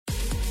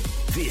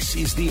This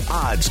is The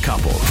Odds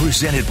Couple,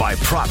 presented by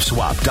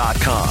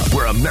PropSwap.com,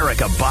 where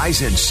America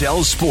buys and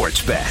sells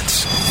sports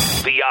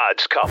bets. The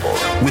Odds Couple,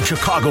 with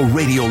Chicago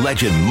radio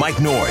legend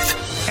Mike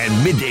North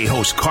and midday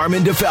host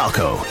Carmen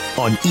DeFalco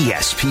on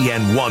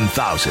ESPN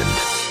 1000.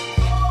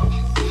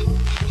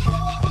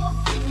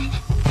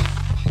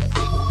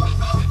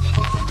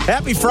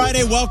 Happy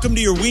Friday. Welcome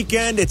to your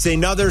weekend. It's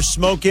another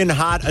smoking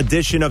hot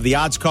edition of The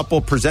Odds Couple,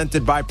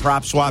 presented by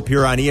PropSwap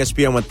here on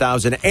ESPN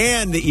 1000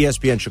 and the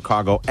ESPN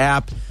Chicago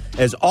app.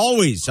 As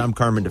always, I'm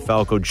Carmen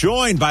DeFalco,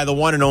 joined by the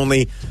one and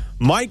only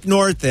Mike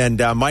North. And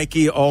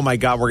Mikey, oh my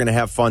God, we're going to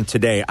have fun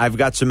today. I've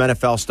got some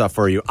NFL stuff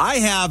for you. I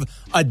have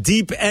a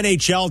deep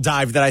NHL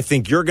dive that I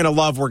think you're going to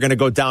love. We're going to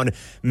go down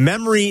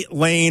memory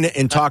lane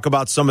and talk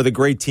about some of the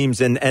great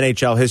teams in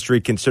NHL history,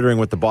 considering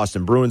what the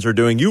Boston Bruins are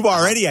doing. You've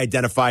already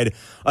identified,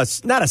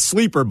 not a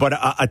sleeper, but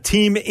a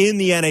team in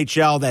the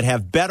NHL that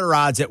have better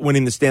odds at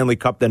winning the Stanley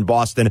Cup than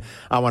Boston.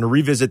 I want to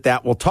revisit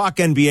that. We'll talk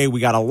NBA. We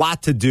got a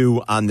lot to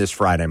do on this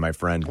Friday, my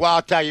friend. Well,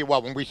 I'll tell you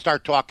what, when we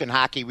start talking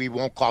hockey, we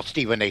won't call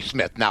Stephen A.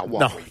 Smith now,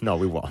 won't we? No,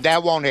 we won't.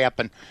 That won't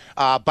happen.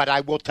 But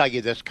I will tell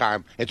you this,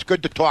 Carm. It's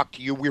good to talk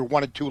to you. We were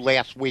 1-2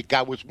 last week.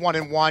 I was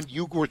 1-1.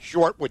 You were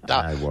short with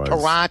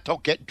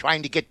Toronto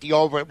trying to get the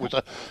over. It was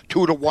a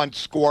 2-1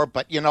 score.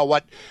 But you know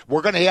what?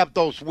 We're going to have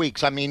those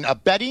weeks. I mean,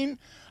 betting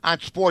on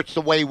sports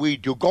the way we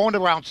do, going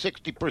around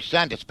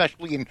 60%,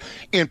 especially in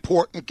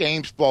important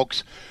games,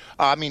 folks.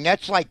 I mean,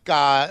 that's like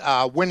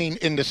winning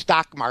in the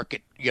stock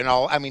market. You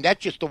know, I mean, that's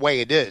just the way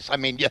it is. I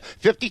mean,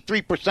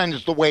 53%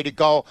 is the way to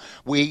go.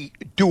 We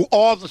do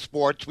all the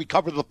sports. We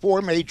cover the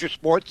 4 major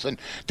sports, and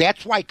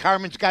that's why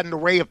Carmen's got an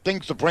array of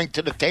things to bring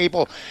to the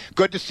table.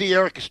 Good to see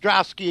Eric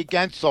Ostrowski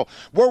again. So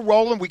we're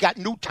rolling. We got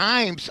new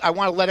times. I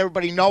want to let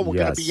everybody know we're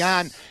going to be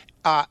on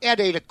at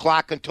 8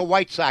 o'clock until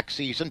White Sox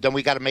season. Then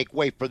we got to make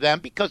way for them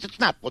because it's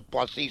not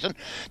football season.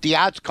 The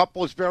Odds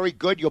Couple is very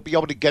good. You'll be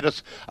able to get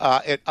us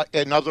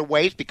in other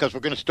ways because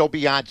we're going to still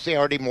be on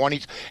Saturday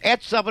mornings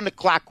at 7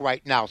 o'clock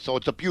right now. So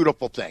it's a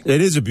beautiful thing.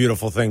 It is a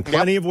beautiful thing.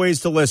 Plenty of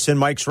ways to listen.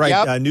 Mike's right.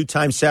 Yep. New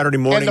time Saturday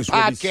mornings.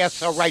 And the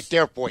podcasts are right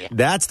there for you.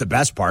 That's the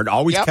best part.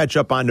 Always catch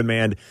up on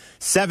demand.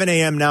 7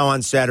 a.m. now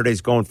on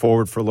Saturdays going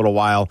forward for a little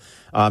while.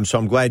 So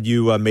I'm glad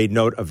you made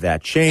note of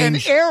that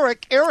change.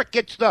 And Eric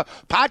gets the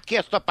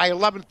podcast up by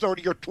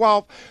 11:30 or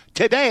 12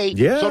 today.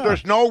 Yeah. So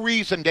there's no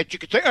reason that you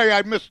could say, hey,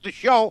 I missed the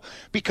show,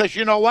 because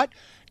you know what?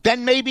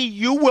 Then maybe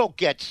you will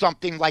get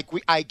something like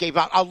I gave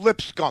out, a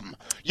Lipscomb.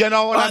 You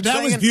know what I'm saying?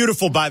 That was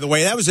beautiful, by the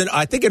way. That was,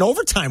 I think, an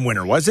overtime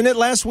winner, wasn't it,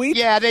 last week?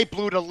 Yeah, they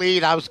blew the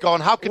lead. I was going,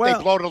 how could they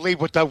blow the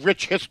lead with the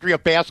rich history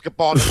of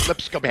basketball that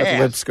Lipscomb has?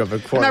 Lipscomb,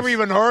 of course. I never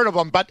even heard of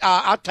them. But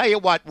I'll tell you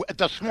what,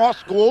 the small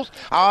schools,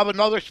 I'll have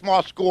another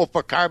small school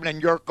for Carmen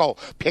and Yurko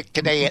picked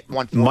today at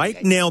 1:40.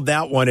 Mike nailed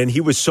that one, and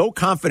he was so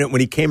confident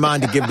when he came on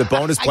to give the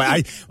bonus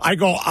play. I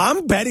go,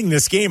 I'm betting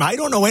this game. I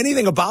don't know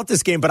anything about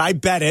this game, but I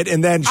bet it.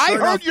 And then I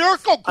heard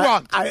Yurko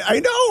grunt. I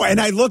know, and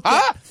I looked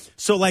at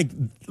so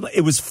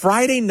it was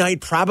Friday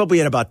night, probably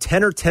at about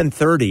 10 or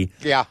 10:30.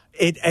 Yeah.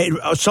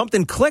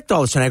 Something clicked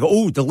all of a sudden. I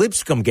go, the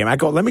Lipscomb game. I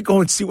go, let me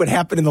go and see what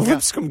happened in the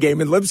Lipscomb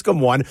game, and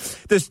Lipscomb won.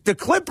 The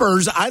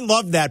Clippers, I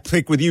love that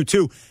pick with you,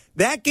 too.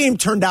 That game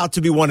turned out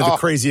to be one of the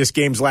craziest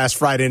games last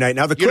Friday night.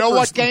 Now the Clippers, you know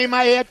what game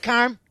I had,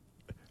 Carm?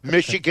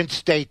 Michigan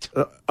State.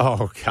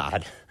 Oh,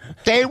 God.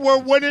 They were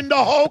winning the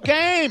whole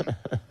game.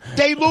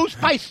 They lose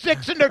by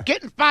 6, and they're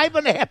getting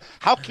 5.5.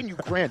 How can you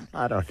grin?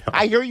 I don't know.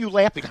 I hear you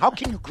laughing. How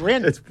can you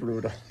grin? It's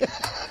brutal.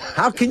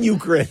 How can you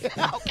grin?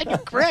 How can you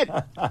grin?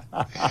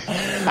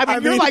 I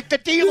mean, you're like the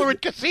dealer in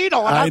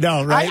casino. I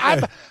know,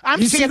 right? I'm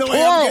you see the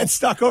way I'm getting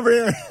stuck over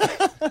here?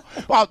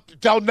 Well,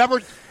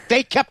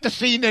 they kept the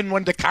scene in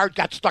when the card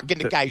got stuck in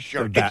the guy's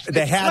shirt.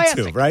 They had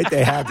classic. to, right?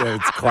 They had to.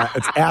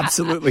 It's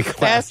absolutely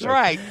classic. That's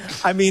right.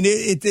 I mean,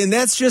 and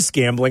that's just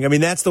gambling. I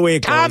mean, that's the way it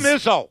goes. Tom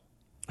Izzo.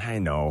 I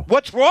know.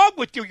 What's wrong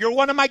with you? You're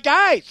one of my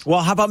guys.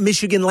 Well, how about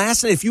Michigan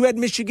last night? If you had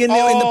Michigan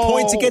in the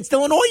points against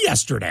Illinois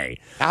yesterday.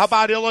 How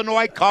about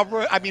Illinois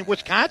covering? I mean,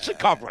 Wisconsin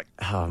covering.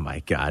 Oh,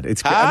 my God.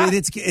 I mean,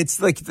 it's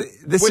like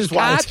this is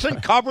why Wisconsin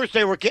covers,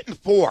 they were getting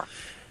 4.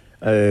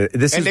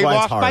 This and is why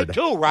it's hard. they lost by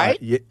 2,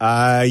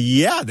 right?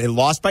 Yeah, they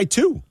lost by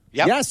 2.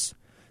 Yep. Yes.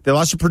 They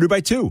lost to Purdue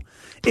by 2.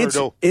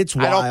 Purdue. It's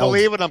wild. I don't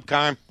believe in them,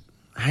 Carm.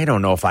 I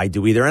don't know if I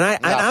do either.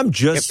 And I'm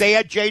just... If they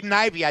had Jaden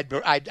Ivey,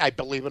 I'd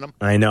believe in them.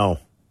 I know.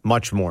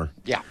 Much more.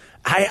 Yeah.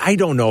 I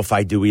don't know if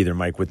I do either,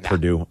 Mike, with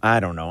Purdue. I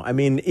don't know. I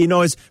mean,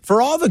 as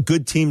for all the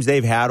good teams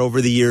they've had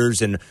over the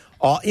years and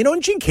all,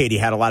 and Gene Katie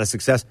had a lot of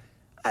success.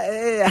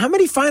 How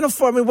many Final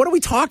Four? I mean, what are we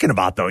talking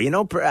about, though?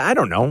 I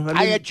don't know.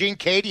 I had Gene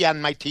Katie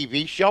on my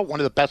TV show, one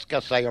of the best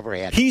guests I ever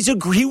had. He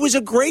was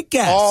a great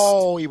guest.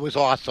 Oh, he was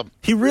awesome.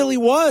 He really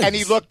was. And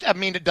he looked, I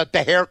mean,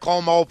 the hair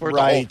comb over,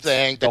 the whole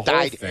thing, the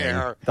dyed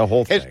hair. The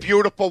whole thing. His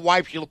beautiful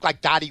wife, she looked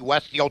like Dottie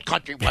West, the old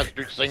country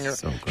western singer.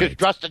 So she was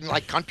dressed in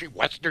like country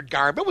western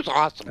garb. It was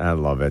awesome. I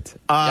love it.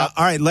 All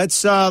right,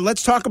 let's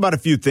talk about a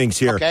few things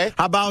here. Okay.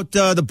 How about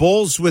the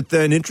Bulls with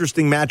an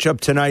interesting matchup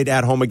tonight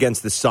at home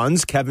against the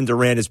Suns? Kevin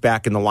Durant is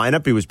back in in the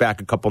lineup. He was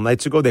back a couple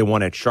nights ago. They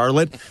won at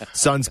Charlotte.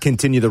 Suns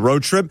continue the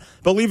road trip.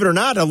 Believe it or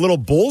not, a little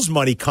Bulls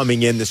money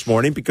coming in this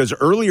morning because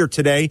earlier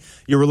today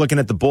you were looking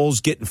at the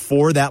Bulls getting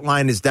 4. That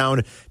line is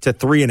down to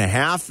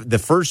 3.5. The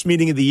first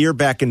meeting of the year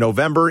back in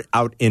November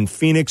out in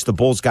Phoenix, the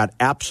Bulls got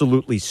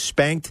absolutely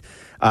spanked.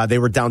 They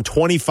were down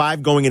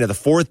 25 going into the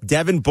fourth.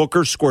 Devin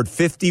Booker scored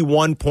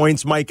 51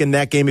 points, Mike, in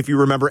that game, if you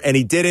remember, and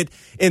he did it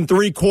in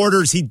 3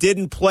 quarters. He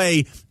didn't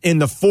play in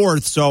the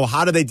fourth, so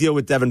how do they deal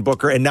with Devin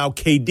Booker? And now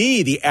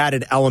KD, the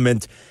added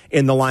element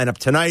in the lineup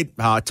tonight.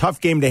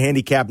 Tough game to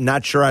handicap.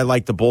 Not sure I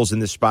like the Bulls in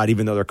this spot,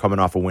 even though they're coming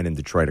off a win in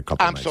Detroit a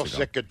couple nights ago. I'm so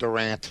sick of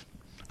Durant.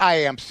 I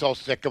am so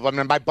sick of him.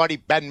 And my buddy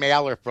Ben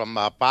Maller from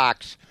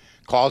Fox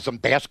calls him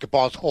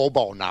basketball's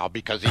hobo now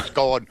because he's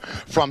going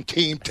from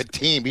team to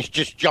team. He's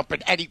just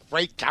jumping any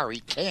freight car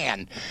he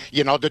can,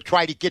 to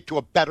try to get to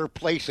a better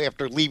place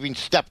after leaving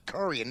Steph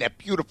Curry in that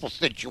beautiful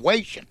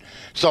situation.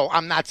 So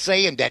I'm not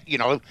saying that,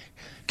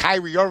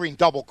 Kyrie Irving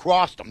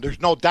double-crossed him.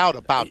 There's no doubt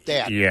about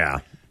that. Yeah.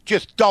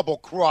 Just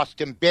double-crossed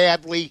him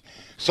badly,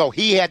 so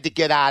he had to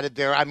get out of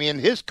there. I mean,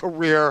 his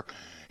career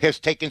has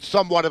taken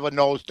somewhat of a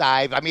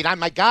nosedive. I mean,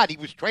 my God, he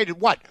was traded,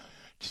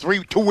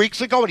 2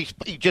 weeks ago, and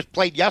he just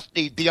played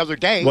the other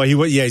day. Well,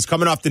 he's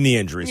coming off the knee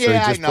injury, so he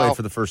just played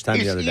for the first time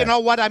the other day. You know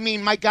what? I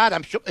mean, my God,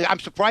 I'm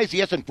surprised he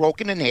hasn't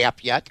broken in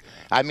half yet.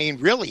 I mean,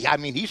 really,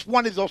 he's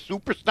one of those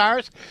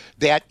superstars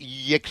that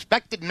you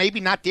expected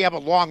maybe not to have a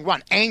long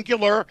run.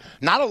 Angular,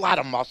 not a lot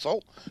of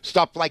muscle,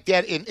 stuff like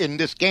that in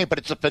this game, but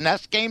it's a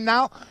finesse game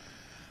now.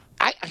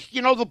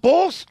 The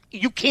Bulls,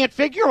 you can't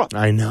figure them.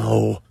 I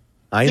know.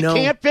 You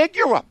can't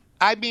figure them.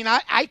 I mean,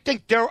 I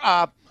think they're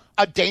a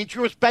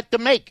dangerous bet to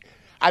make.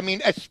 I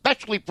mean,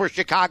 especially for a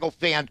Chicago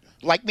fan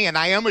like me, and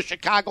I am a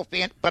Chicago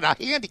fan, but a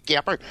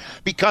handicapper,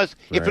 because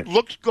if it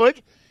looks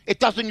good, it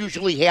doesn't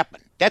usually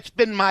happen. That's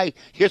been my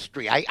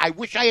history. I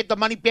wish I had the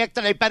money back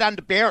that I bet on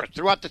the Bears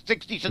throughout the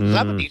 60s and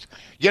 70s.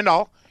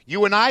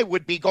 You and I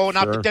would be going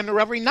out to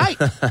dinner every night.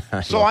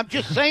 So I'm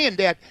just saying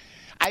that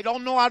I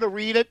don't know how to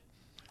read it.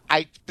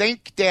 I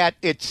think that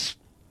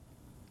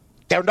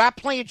they're not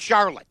playing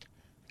Charlotte,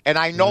 and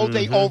I know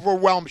they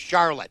overwhelmed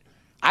Charlotte.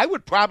 I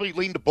would probably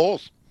lean the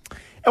Bulls.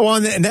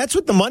 Well, and that's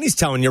what the money's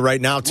telling you right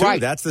now, too.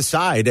 Right. That's the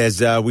side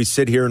as we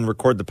sit here and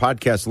record the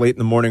podcast late in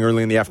the morning,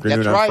 early in the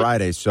afternoon on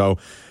Friday. So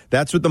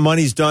that's what the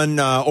money's done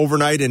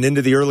overnight and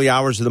into the early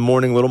hours of the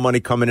morning. Little money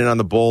coming in on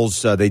the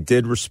Bulls. They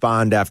did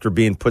respond after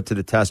being put to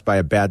the test by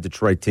a bad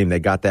Detroit team. They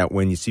got that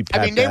win. You see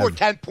Pat they were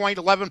 10-point,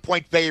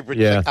 11-point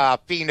favorites,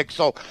 Phoenix.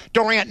 So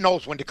Durant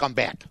knows when to come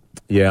back.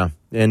 Yeah.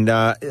 And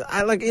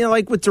I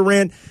like with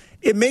Durant,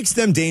 it makes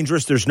them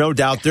dangerous. There's no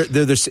doubt.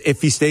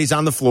 If he stays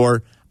on the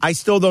floor, I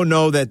still don't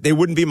know that they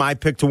wouldn't be my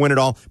pick to win it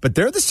all, but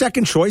they're the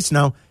second choice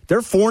now.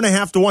 They're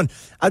 4.5 to 1.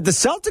 The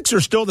Celtics are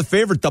still the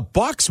favorite. The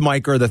Bucks,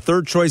 Mike, are the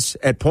third choice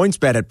at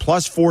PointsBet at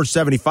plus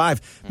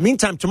 475.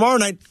 Meantime, tomorrow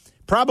night,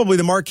 probably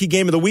the marquee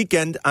game of the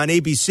weekend on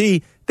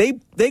ABC.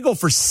 They go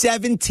for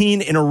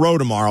 17 in a row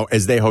tomorrow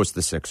as they host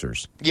the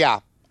Sixers. Yeah,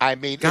 I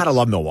mean, gotta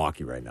love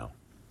Milwaukee right now.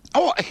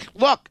 Oh,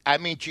 look, I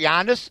mean,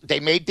 Giannis, they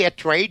made that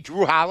trade.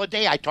 Drew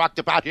Holiday, I talked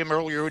about him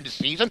earlier in the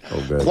season.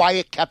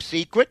 Quiet, kept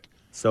secret.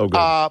 So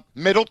good.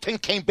 Middleton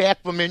came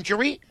back from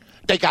injury.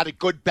 They got a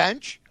good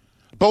bench.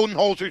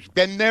 Budenholzer's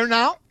been there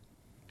now.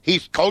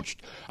 He's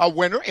coached a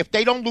winner. If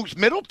they don't lose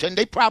Middleton,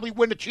 they probably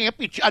win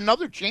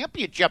another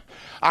championship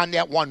on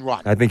that one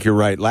run. I think you're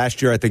right.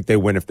 Last year, I think they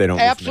win if they don't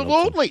lose Middleton.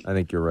 Absolutely. I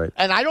think you're right.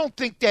 And I don't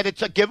think that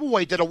it's a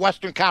giveaway that a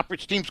Western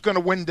Conference team's going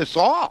to win this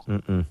all.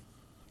 And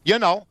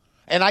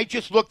I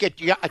just look at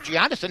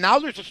Giannis, and now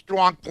there's a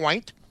strong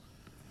point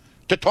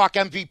to talk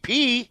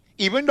MVP,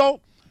 even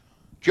though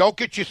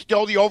Jokic is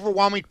still the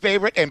overwhelming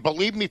favorite. And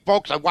believe me,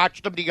 folks, I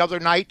watched them the other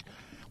night.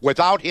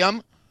 Without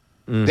him,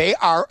 they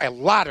are a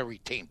lottery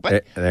team.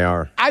 But they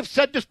are. I've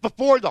said this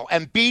before, though.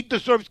 Embiid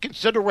deserves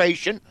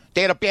consideration.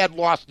 They had a bad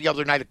loss the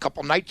other night, a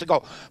couple nights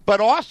ago. But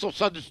also,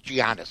 so does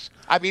Giannis.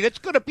 I mean, it's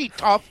going to be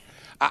tough.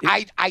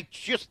 I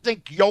just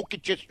think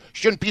Jokic just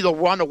shouldn't be the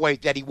runaway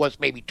that he was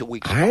maybe 2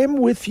 weeks ago. I'm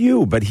with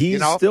you, but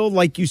he's still,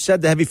 like you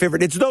said, the heavy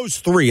favorite. It's those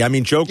three. I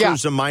mean,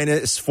 Joker's a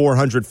minus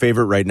 400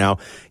 favorite right now.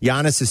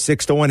 Giannis is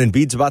 6 to 1, and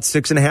Embiid's about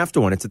 6.5 to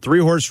 1. It's a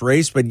 3-horse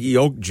race, but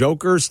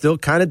Joker's still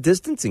kind of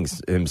distancing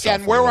himself.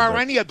 And where are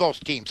any of those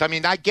teams? I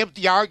mean, I give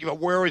the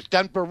argument, where is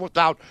Denver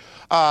without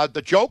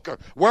the Joker?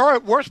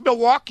 Where's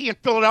Milwaukee and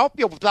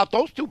Philadelphia without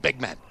those two big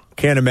men?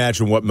 Can't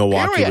imagine what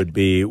Milwaukee would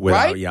be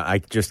without. Right? Yeah, I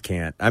just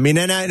can't. I mean,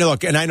 and I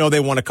know they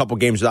won a couple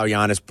games without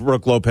Giannis.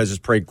 Brooke Lopez has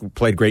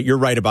played great. You're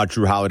right about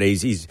Drew Holiday.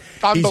 He's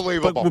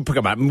unbelievable.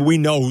 We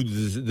know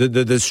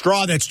the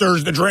straw that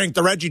stirs the drink.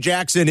 The Reggie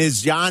Jackson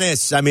is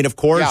Giannis. I mean, of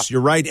course,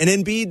 you're right. And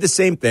Embiid, the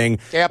same thing.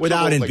 Absolutely.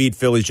 Without Embiid,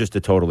 Philly's just a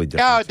totally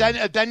different.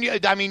 Yeah,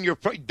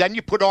 then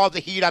you put all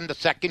the heat on the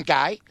second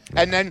guy,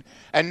 and then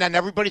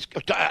everybody's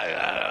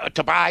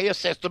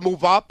Tobias has to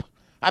move up.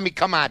 I mean,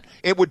 come on.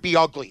 It would be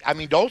ugly. I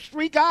mean, those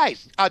three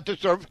guys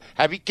deserve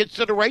heavy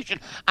consideration.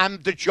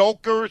 I'm the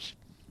Joker's.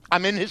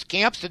 I'm in his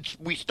camp since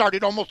we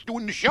started almost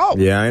doing the show.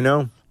 Yeah, I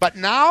know. But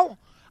now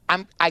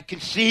I can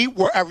see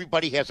where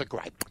everybody has a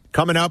gripe.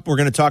 Coming up, we're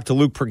going to talk to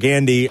Luke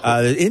Pergande.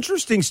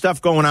 Interesting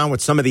stuff going on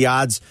with some of the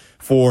odds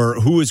for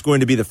who is going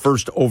to be the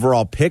first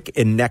overall pick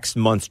in next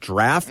month's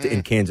draft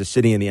in Kansas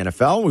City in the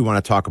NFL. We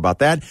want to talk about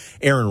that.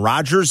 Aaron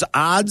Rodgers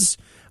odds.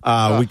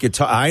 We could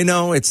talk. I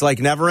know it's like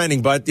never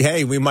ending, but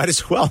hey, we might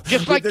as well.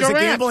 Just like There's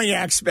Durant. a gambling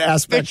aspect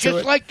it's to just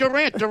it. like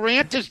Durant.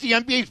 Durant is the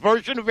NBA's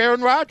version of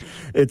Aaron Rodgers.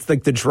 It's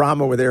like the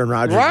drama with Aaron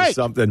Rodgers or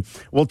something.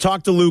 We'll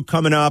talk to Luke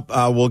coming up.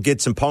 We'll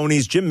get some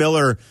ponies. Jim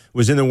Miller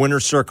was in the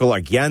winner's circle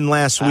again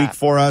last week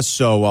for us,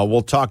 so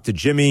we'll talk to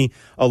Jimmy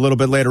a little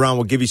bit later on.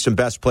 We'll give you some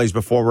best plays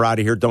before we're out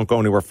of here. Don't go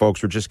anywhere,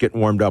 folks. We're just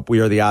getting warmed up. We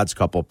are the Odds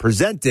Couple,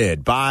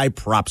 presented by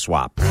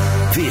PropSwap.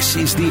 This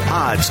is the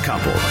Odds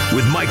Couple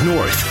with Mike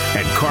North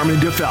and Carmen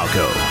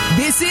DeFalco.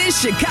 This is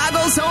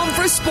Chicago's home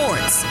for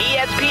sports.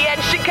 ESPN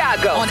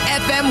Chicago. On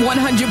FM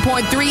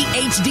 100.3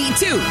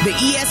 HD2, the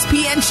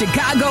ESPN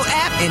Chicago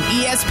app, and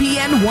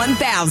ESPN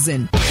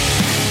 1000.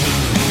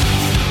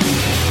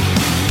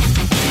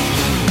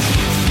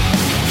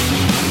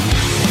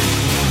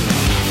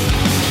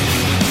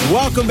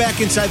 Welcome back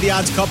inside the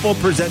Odds Couple,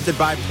 presented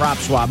by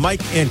PropSwap.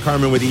 Mike and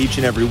Carmen with you each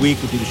and every week.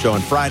 We do the show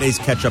on Fridays.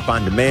 Catch up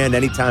on demand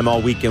anytime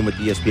all weekend with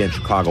the ESPN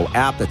Chicago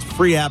app. That's a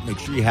free app. Make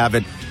sure you have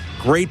it.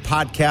 Great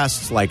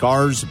podcasts like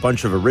ours, a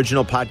bunch of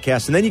original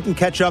podcasts. And then you can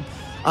catch up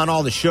on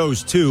all the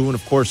shows, too. And,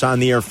 of course, on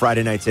the air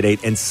Friday nights at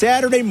 8 and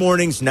Saturday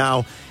mornings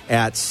now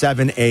at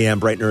 7 a.m.,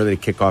 bright and early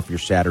to kick off your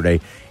Saturday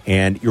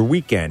and your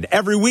weekend.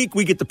 Every week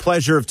we get the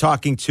pleasure of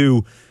talking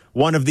to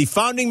one of the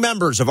founding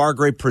members of our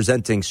great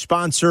presenting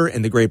sponsor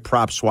and the great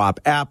PropSwap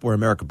app, where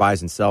America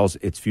buys and sells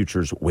its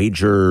futures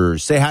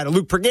wagers. Say hi to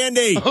Luke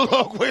Pergande.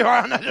 Look, we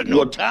are on a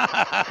new time.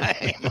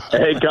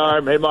 Hey,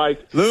 Carm. Hey, Mike.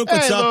 Luke,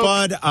 what's up, Luke.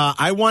 bud?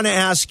 I want to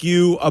ask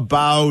you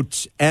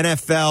about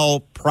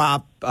NFL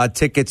prop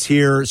tickets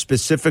here,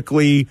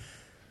 specifically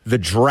the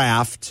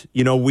draft.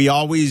 You know, we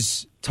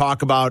always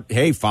talk about,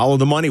 hey, follow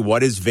the money.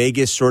 What is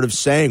Vegas sort of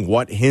saying?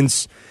 What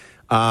hints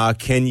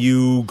can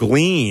you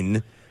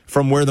glean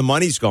from where the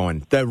money's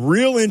going? The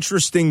real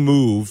interesting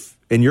move,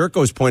 and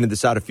Yurko's pointed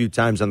this out a few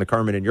times on the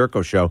Carmen and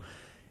Yurko show,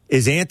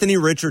 is Anthony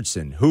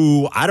Richardson,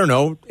 who, I don't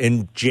know,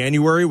 in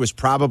January was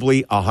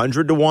probably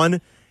 100 to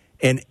 1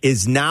 and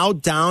is now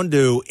down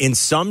to, in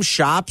some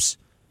shops,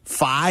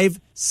 5,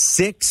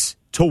 6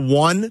 to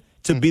 1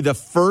 to be the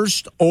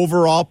first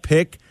overall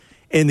pick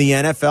in the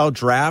NFL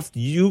draft.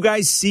 You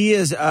guys see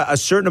as a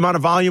certain amount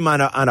of volume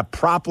on a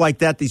prop like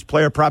that, these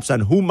player props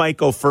on who might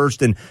go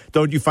first, and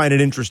don't you find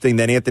it interesting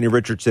that Anthony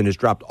Richardson has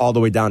dropped all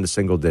the way down to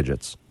single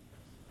digits?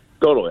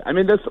 Totally. I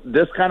mean,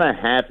 this kind of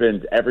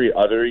happens every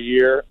other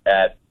year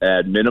at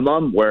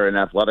minimum, where an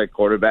athletic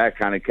quarterback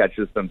kind of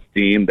catches some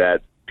steam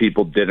that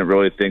people didn't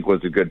really think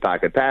was a good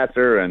pocket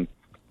passer, and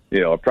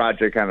a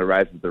project kind of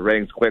rises the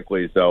ranks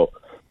quickly. So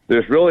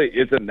there's really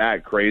isn't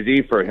that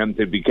crazy for him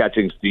to be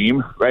catching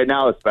steam right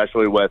now,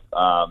 especially with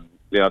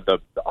the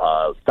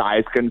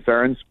size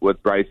concerns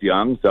with Bryce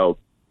Young. So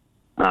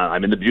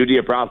the beauty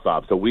of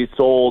PropSwap. So we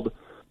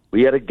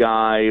had a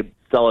guy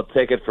sell a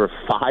ticket for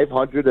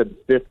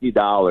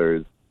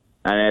 $550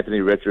 on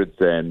Anthony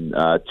Richardson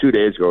 2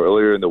 days ago,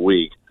 earlier in the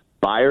week.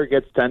 Buyer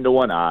gets 10 to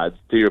 1 odds.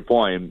 To your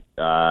point,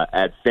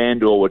 at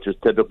FanDuel, which is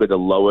typically the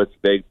lowest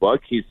big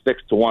book, he's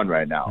 6 to 1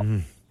 right now.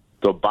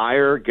 So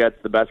buyer gets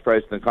the best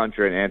price in the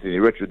country in Anthony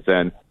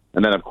Richardson,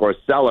 and then of course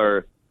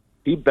seller,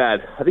 I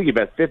think he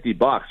bet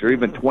 $50 or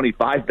even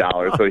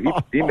 $25. So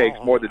he makes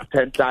more than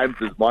 10 times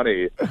his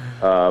money,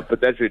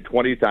 potentially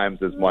 20 times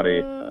his money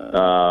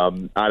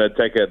on a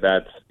ticket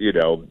that's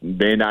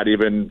may not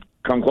even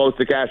come close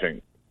to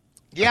cashing.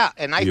 Yeah,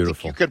 and I Beautiful.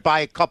 think you could buy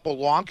a couple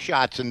long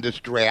shots in this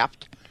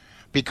draft,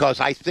 because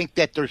I think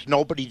that there's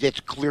nobody that's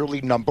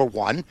clearly number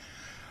one.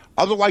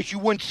 Otherwise, you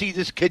wouldn't see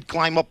this kid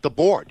climb up the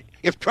board.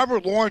 If Trevor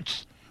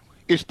Lawrence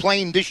is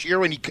playing this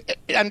year and he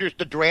enters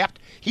the draft,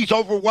 he's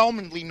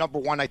overwhelmingly number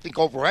one, I think,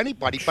 over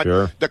anybody.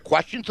 Sure. But the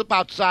questions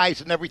about size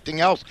and everything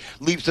else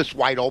leaves us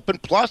wide open.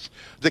 Plus,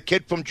 the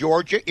kid from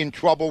Georgia in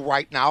trouble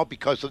right now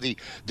because of the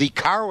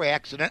car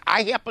accident.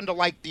 I happen to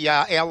like the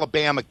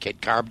Alabama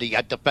kid, Carb, the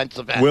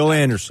defensive end. Will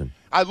Anderson.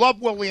 I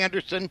love Will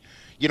Anderson.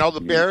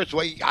 The Bears,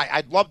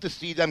 I'd love to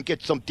see them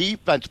get some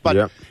defense.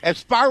 But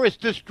as far as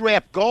this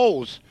draft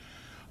goes,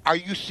 are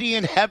you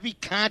seeing heavy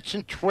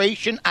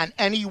concentration on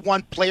any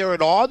one player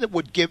at all that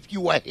would give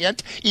you a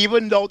hint,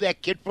 even though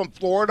that kid from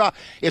Florida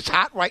is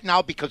hot right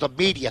now because of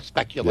media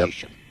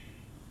speculation?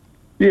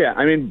 Yeah,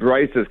 I mean,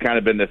 Bryce has kind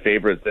of been the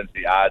favorite since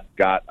the odds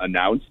got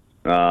announced.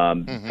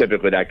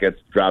 Typically that gets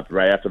dropped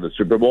right after the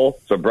Super Bowl.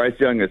 So Bryce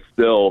Young is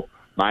still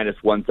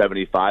minus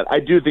 175.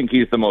 I do think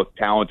he's the most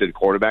talented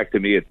quarterback.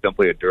 To me, it's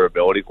simply a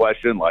durability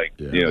question.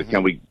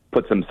 Can we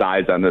put some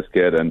size on this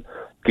kid and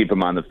keep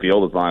him on the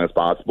field as long as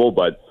possible?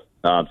 But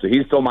so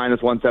he's still minus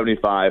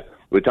 175.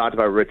 We talked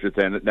about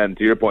Richardson. And then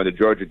to your point, the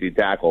Georgia D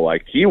tackle,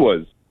 he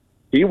was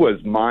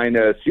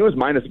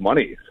minus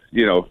money,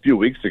 a few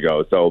weeks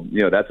ago. So,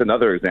 that's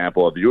another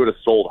example of you would have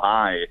sold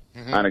high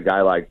on a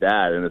guy like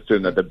that and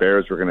assumed that the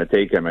Bears were going to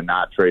take him and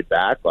not trade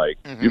back.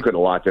 You could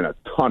have locked in a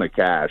ton of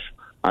cash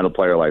on a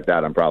player like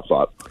that on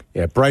PropSwap.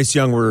 Yeah, Bryce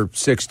Young were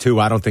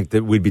 6'2". I don't think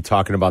that we'd be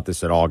talking about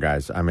this at all,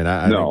 guys. I mean,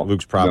 I think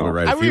Luke's probably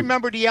right. I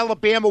remember the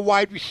Alabama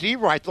wide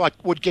receiver I thought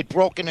would get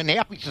broken in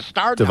half. He's a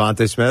star now.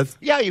 Devontae Smith?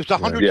 Yeah, he was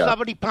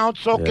 170 pounds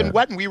soaking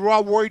wet, and we were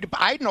all worried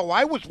about.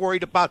 I was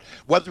worried about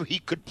whether he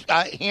could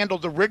handle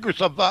the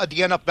rigors of the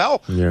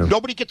NFL. Yeah.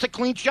 Nobody gets a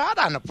clean shot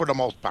on him for the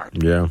most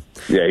part. Yeah.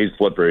 Yeah, he's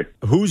slippery.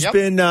 Who's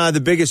been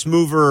the biggest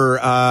mover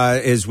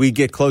as we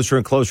get closer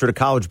and closer to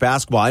college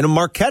basketball? I know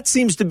Marquette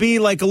seems to be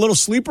like a little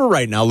sleeper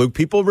right now, Luke.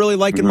 People really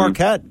liking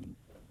Marquette.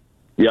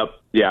 Yep.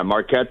 Yeah,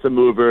 Marquette's a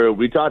mover.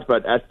 We talked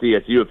about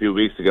SDSU a few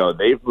weeks ago.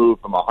 They've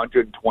moved from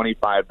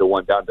 125 to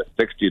 1 down to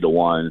 60 to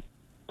 1.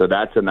 So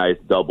that's a nice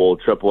double,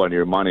 triple on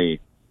your money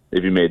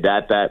if you made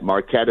that bet.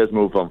 Marquette has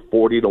moved from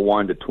 40 to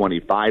 1 to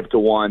 25 to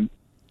 1.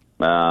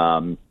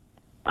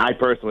 I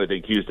personally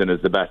think Houston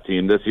is the best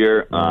team this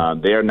year.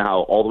 They are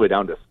now all the way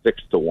down to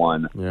 6 to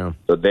 1. Yeah.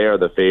 So they are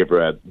the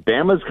favorite.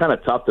 Bama's kind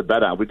of tough to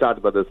bet on. We talked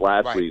about this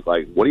last week.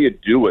 Like, what do you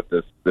do with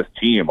this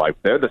team?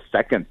 Like, they're the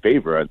second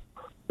favorite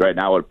right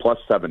now at plus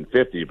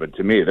 750. But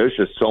to me, there's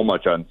just so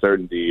much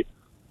uncertainty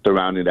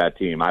surrounding that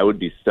team. I would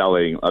be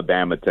selling a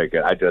Bama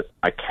ticket.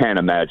 I can't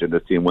imagine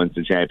this team wins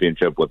the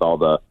championship with all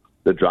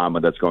the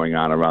drama that's going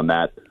on around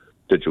that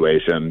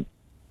situation.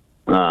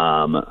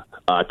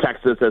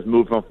 Texas has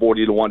moved from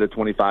 40 to 1 to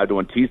 25 to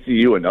 1.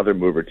 TCU, another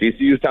mover.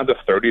 TCU's down to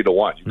 30 to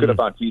 1. You could have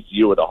found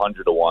TCU at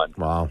 100 to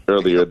 1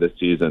 earlier this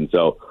season.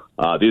 So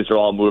these are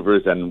all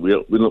movers, and we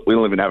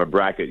don't even have a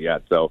bracket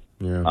yet. So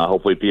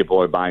hopefully people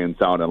are buying,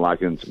 selling, and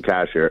locking in some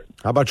cash here.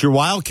 How about your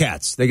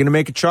Wildcats? They going to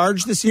make a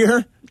charge this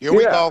year? Here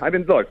we go. I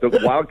mean, look, the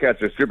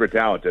Wildcats are super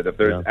talented. If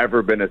there's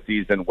ever been a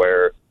season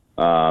where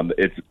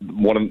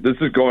this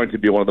is going to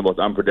be one of the most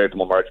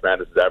unpredictable March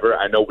Madnesses ever.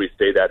 I know we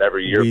say that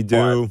every year. We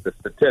do. But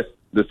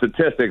the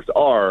statistics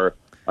are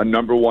a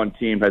number one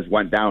team has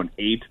went down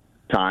 8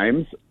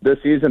 times this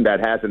season.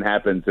 That hasn't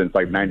happened since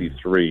like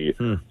 93.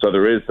 So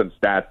there is some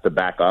stats to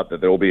back up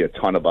that there will be a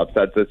ton of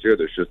upsets this year.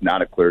 There's just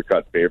not a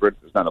clear-cut favorite.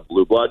 There's not a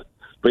blue blood.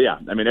 But yeah,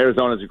 I mean,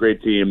 Arizona's a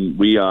great team.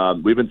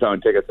 We've been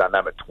selling tickets on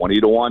them at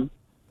 20 to 1.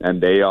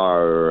 And they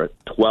are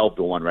 12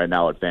 to 1 right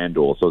now at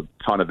FanDuel. So a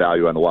ton of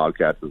value on the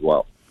Wildcats as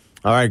well.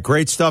 All right,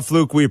 great stuff,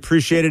 Luke. We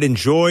appreciate it.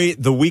 Enjoy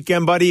the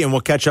weekend, buddy, and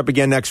we'll catch up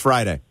again next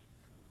Friday.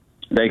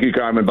 Thank you,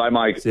 Carmen. Bye,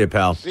 Mike. See you,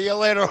 pal. See you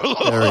later.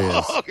 There he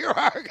is. You're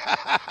our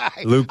guy.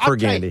 Luke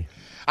Pergande.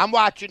 I'm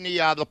watching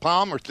the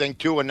Palmer thing,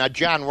 too, and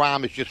John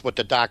Rahm is just what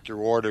the doctor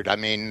ordered. I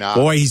mean...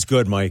 boy, he's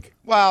good, Mike.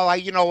 Well,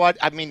 you know what?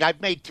 I mean, I've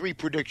made 3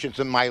 predictions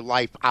in my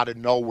life out of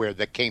nowhere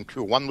that came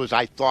true. One was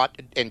I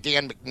thought, and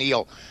Dan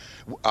McNeil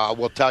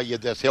will tell you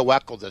this, he'll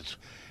echo this.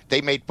 They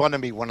made fun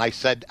of me when I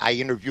said I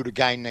interviewed a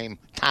guy named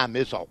Tom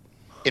Izzo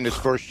in his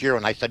first year,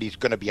 and I said he's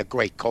going to be a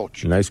great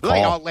coach. Nice call.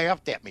 They all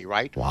laughed at me,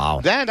 right?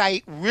 Wow. Then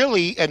I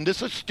really, and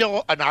this is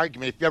still an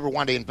argument, if you ever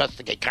want to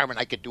investigate, Carmen,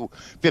 I could do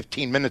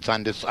 15 minutes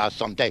on this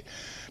someday.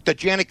 The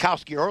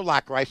Janikowski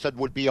Urlacher, I said,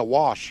 would be a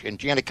wash, and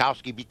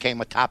Janikowski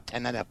became a top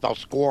 10 NFL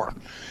scorer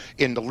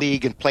in the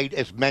league and played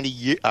as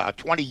many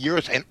 20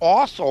 years, and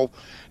also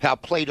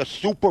played a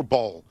Super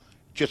Bowl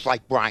just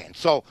like Brian.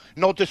 So,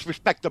 no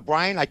disrespect to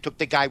Brian. I took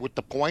the guy with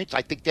the points.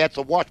 I think that's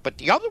a wash. But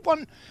the other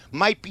one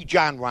might be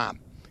John Rahm.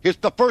 It's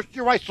the first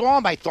year I saw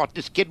him, I thought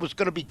this kid was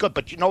going to be good.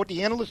 But you know what?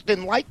 The analysts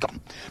didn't like him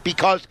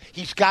because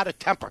he's got a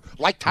temper.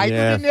 Like Tiger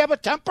didn't have a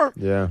temper.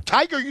 Yeah.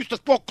 Tiger used to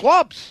throw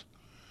clubs.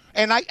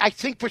 And I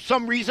think for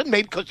some reason,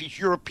 maybe because he's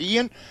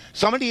European,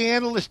 some of the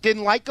analysts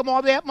didn't like him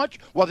all that much.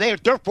 Well,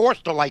 they're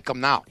forced to like him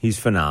now. He's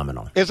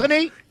phenomenal. Isn't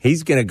he?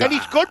 He's going to go. And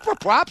he's good for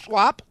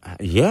PropSwap.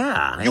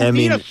 Yeah. You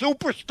need a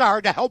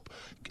superstar to help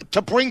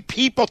to bring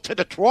people to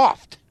the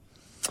trough.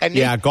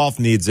 And golf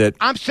needs it.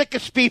 I'm sick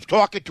of Spieth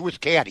talking to his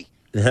caddy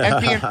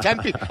and being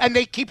 10 and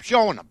they keep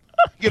showing him.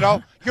 You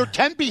know, you're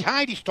 10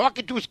 behind. He's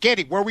talking to his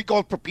caddy. Where are we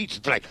going for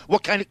pizza tonight?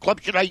 What kind of club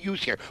should I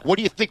use here? What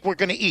do you think we're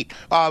going to eat?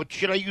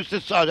 Should I use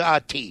this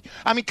tea?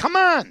 I mean, come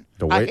on.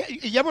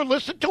 You ever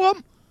listen to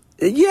him?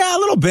 Yeah, a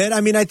little bit. I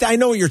mean, I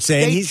know what you're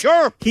saying. He's you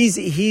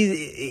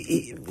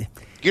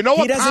know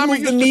what? He doesn't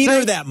move the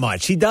meter that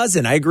much. He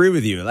doesn't. I agree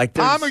with you. Like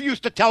Palmer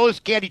used to tell his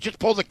caddy, just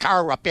pull the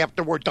car up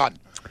after we're done.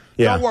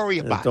 Yeah. Don't worry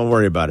about it. Don't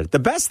worry about it. The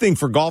best thing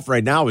for golf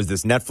right now is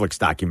this Netflix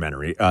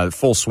documentary.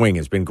 Full Swing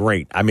has been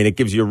great. I mean, it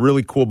gives you a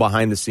really cool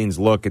behind-the-scenes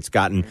look. It's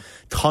gotten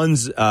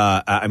tons.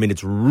 I mean,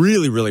 it's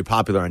really, really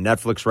popular on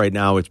Netflix right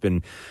now. It's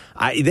been.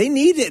 They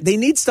need it. They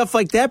need stuff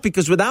like that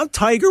because without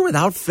Tiger,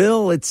 without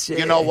Phil, it's.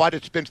 You know what?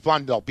 It's been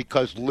fun though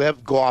because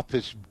Live Golf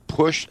has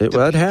pushed the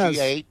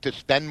PGA to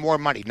spend more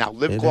money. Now,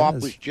 Live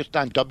Golf was just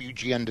on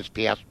WGN this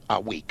past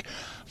week,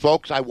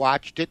 folks. I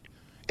watched it.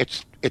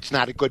 It's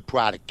not a good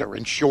product. They're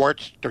in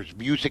shorts. There's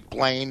music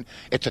playing.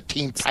 It's a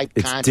team-type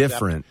concept. It's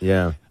different,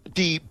 yeah.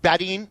 The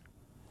betting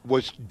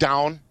was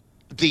down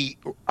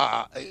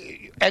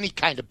any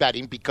kind of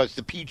betting because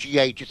the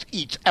PGA just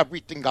eats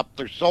everything up.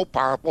 They're so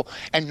powerful,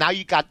 and now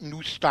you got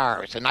new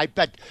stars. And I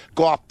bet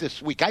golf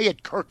this week. I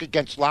had Kirk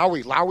against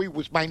Lowry. Lowry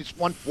was minus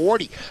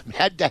 140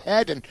 head to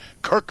head, and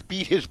Kirk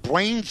beat his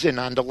brains in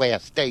on the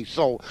last day.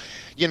 So,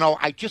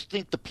 I just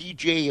think the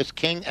PGA is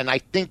king, and I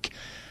think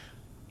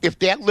if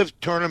that live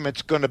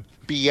tournament's going to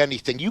be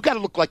anything, you got to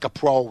look like a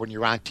pro when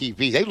you're on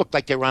TV. They look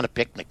like they were on a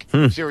picnic.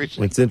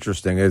 Seriously, it's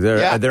interesting.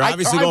 They're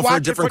obviously going for a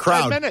different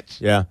crowd. 10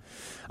 minutes. Yeah.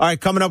 All right,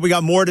 coming up, we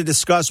got more to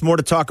discuss, more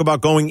to talk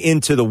about going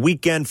into the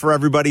weekend for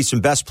everybody. Some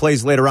best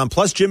plays later on.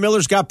 Plus, Jim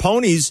Miller's got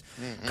ponies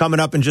coming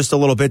up in just a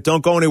little bit.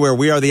 Don't go anywhere.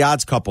 We are the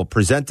Odds Couple,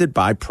 presented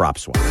by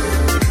PropSwap.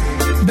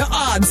 The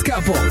Odds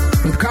Couple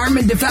with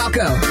Carmen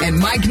DeFalco and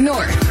Mike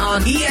North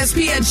on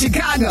ESPN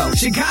Chicago,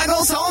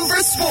 Chicago's home for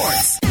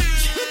sports.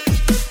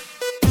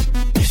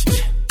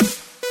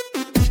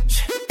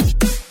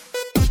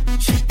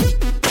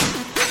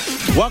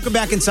 Welcome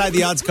back inside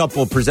the Odds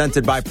Couple,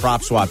 presented by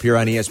PropSwap here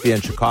on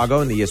ESPN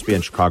Chicago and the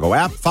ESPN Chicago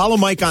app. Follow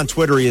Mike on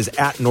Twitter. He is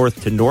at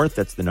North to North.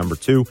 That's the number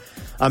 2.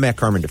 I'm at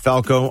Carmen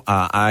DeFalco.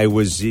 I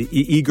was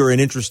eager and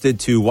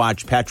interested to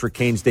watch Patrick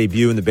Kane's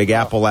debut in the Big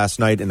Apple last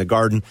night in the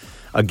Garden,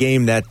 a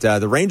game that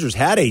the Rangers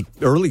had a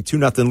early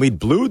 2-0 lead,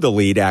 blew the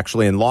lead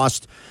actually, and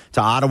lost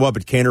to Ottawa.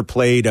 But Kaner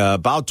played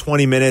about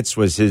 20 minutes,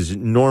 was his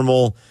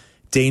normal,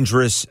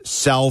 dangerous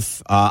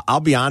self. I'll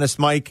be honest,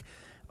 Mike.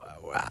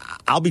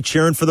 I'll be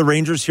cheering for the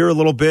Rangers here a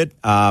little bit.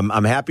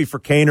 I'm happy for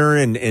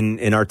Kaner and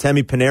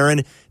Artemi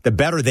Panarin. The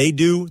better they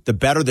do, the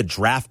better the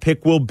draft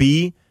pick will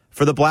be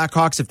for the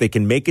Blackhawks if they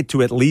can make it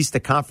to at least the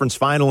conference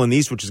final in the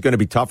East, which is going to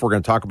be tough. We're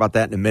going to talk about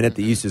that in a minute.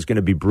 The East is going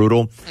to be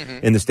brutal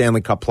in the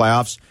Stanley Cup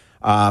playoffs.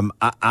 I'm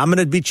going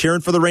to be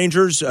cheering for the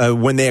Rangers.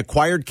 When they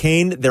acquired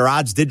Kane, their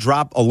odds did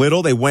drop a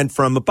little. They went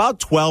from about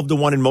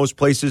 12-1 in most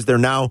places. They're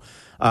now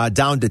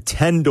down to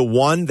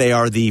 10-1. They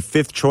are the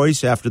 5th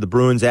choice after the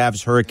Bruins,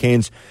 Avs,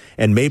 Hurricanes,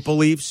 and Maple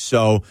Leafs.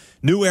 So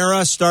new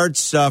era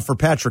starts for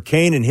Patrick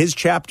Kane and his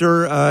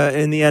chapter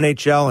in the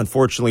NHL.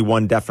 Unfortunately,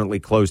 one definitely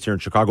closed here in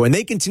Chicago. And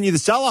they continue the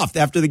sell-off.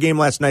 After the game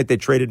last night, they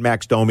traded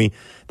Max Domi.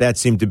 That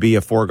seemed to be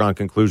a foregone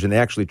conclusion. They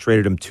actually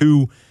traded him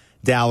to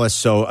Dallas.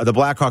 So the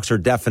Blackhawks are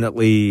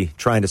definitely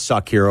trying to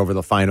suck here over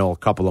the final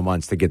couple of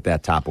months to get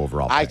that top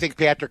overall pick. I think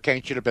Patrick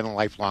Kane should have been a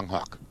lifelong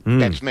Hawk.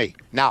 That's me.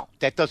 Now,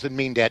 that doesn't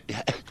mean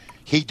that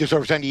he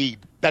deserves any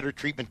better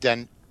treatment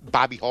than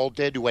Bobby Hull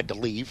did, who had to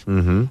leave,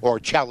 or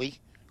Chelly,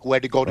 who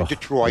had to go to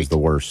Detroit. He's the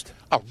worst.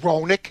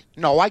 Roenick.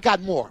 No, I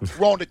got more.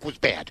 Roenick was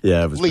bad.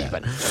 Yeah, it was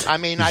leaving. Bad. I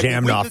mean,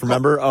 jammed off.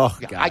 Remember? Oh,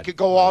 God. I could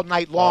go all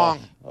night long,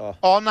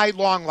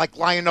 like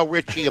Lionel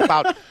Richie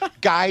about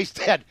guys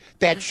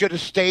that should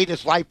have stayed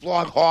as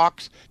lifelong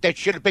Hawks, that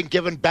should have been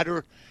given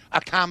better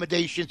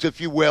accommodations,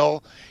 if you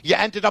will. You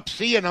ended up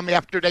seeing them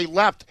after they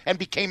left and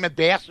became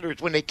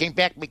ambassadors when they came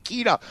back.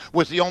 Mikita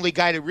was the only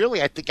guy that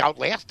really, I think,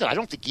 outlasted. I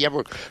don't think he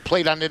ever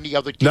played on any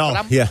other team. No,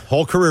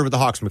 whole career with the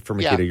Hawks for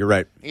Mikita. You're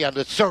right. Yeah,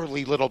 the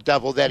surly little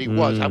devil that he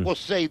was. I will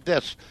say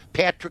this,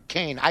 Patrick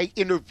Kane, I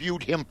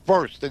interviewed him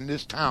first in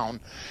this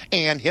town,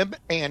 and him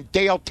and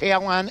Dale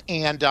Talon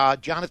and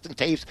Jonathan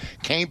Taves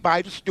came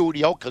by the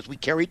studio because we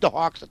carried the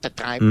Hawks at the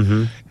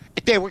time.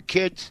 They were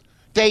kids.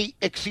 They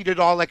exceeded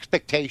all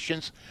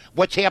expectations.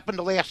 What's happened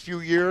the last few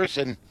years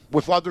and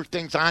with other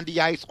things on the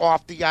ice,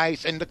 off the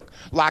ice, in the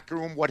locker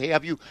room, what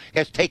have you,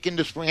 has taken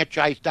this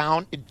franchise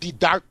down. The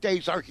dark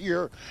days are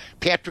here.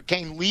 Patrick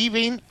Kane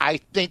leaving, I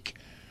think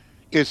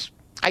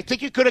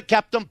you could have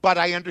kept him, but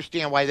I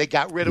understand why they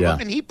got rid of him,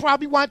 and he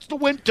probably wants to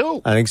win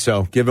too. I think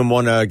so. Give him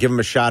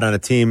a shot on a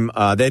team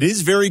that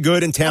is very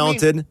good and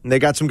talented, and they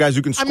got some guys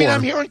who can score.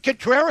 I'm hearing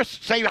Contreras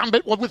say I'm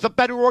with a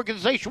better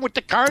organization with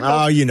the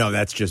Cardinals. Oh,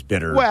 that's just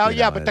bitter. Well,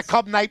 but the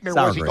Cub nightmare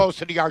was he goes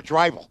to the arch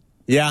rival.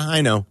 Yeah,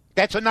 I know.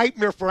 That's a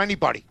nightmare for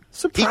anybody.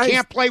 Surprised. He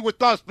can't play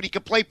with us, but he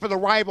can play for the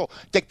rival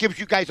that gives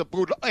you guys a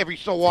boot every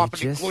so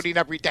often, including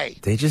every day.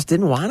 They just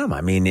didn't want him. I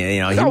mean, he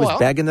was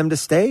begging them to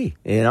stay,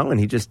 and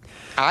he just...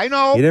 I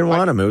know. He didn't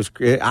want him. It was.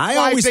 I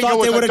always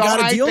thought they would have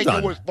got a deal done. I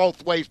think it was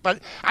both ways, but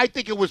I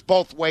think it was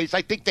both ways.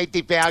 I think they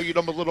devalued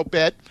him a little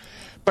bit.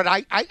 But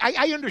I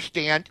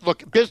understand.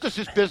 Look, business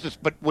is business.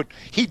 But what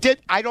he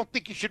did, I don't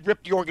think you should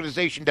rip the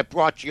organization that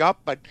brought you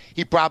up. But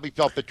he probably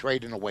felt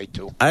betrayed in a way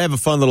too. I have a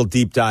fun little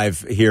deep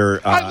dive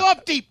here. I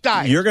love deep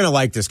dives. You're going to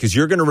like this because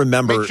you're going to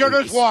remember. Make sure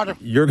there's water.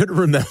 You're going to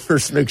remember.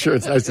 Make sure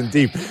it's nice and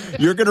deep.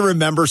 You're going to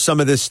remember some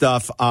of this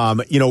stuff.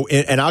 And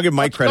I'll give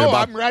Mike credit.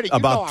 I'm ready.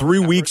 About 3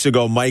 weeks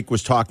ago, Mike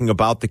was talking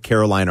about the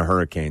Carolina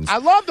Hurricanes. I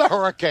love the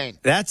Hurricane.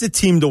 That's a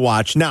team to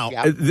watch. Now,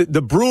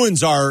 the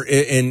Bruins are,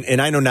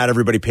 and I know not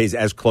everybody pays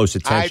as close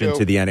attention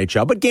to the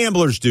NHL. But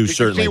gamblers do,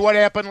 certainly. Did you see what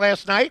happened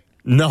last night?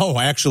 No,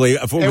 actually.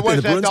 I did.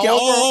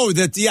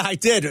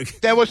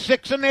 There was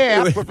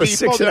 6.5 for people.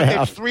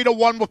 6.5. It's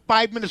 3-1 with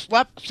 5 minutes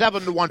left.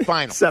 7-1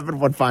 final.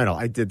 7-1 final.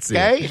 I did see.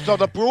 Okay, so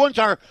the Bruins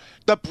are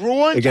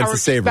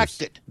against the expected.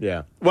 Sabres.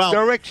 Yeah, well,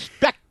 they're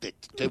expected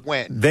to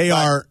win. They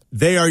are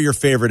your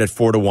favorite at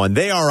 4-1.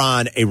 They are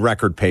on a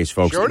record pace,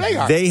 folks. Sure, they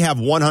are. They have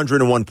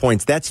 101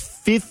 points. That's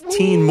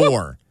 15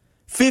 more.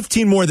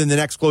 15 more than the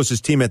next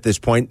closest team at this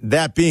point,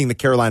 that being the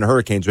Carolina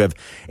Hurricanes, who have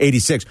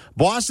 86.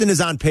 Boston is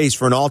on pace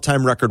for an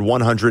all-time record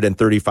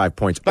 135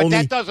 points. But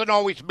that doesn't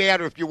always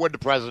matter if you win the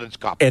President's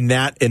Cup. And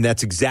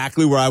that's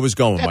exactly where I was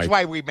going, That's Mike.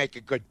 why we make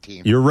a good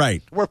team. You're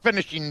right. We're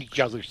finishing each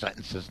other's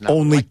sentences now,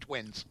 like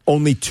twins.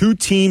 Only 2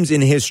 teams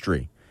in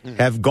history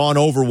have gone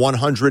over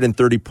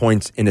 130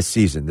 points in a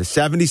season. The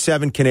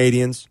 77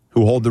 Canadians,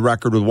 who hold the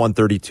record with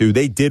 132,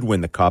 they did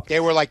win the Cup. They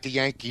were like the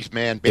Yankees,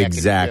 man, back in the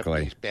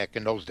 50s, back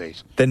in those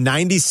days. The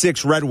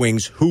 96 Red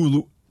Wings,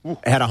 who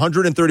had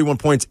 131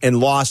 points and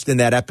lost in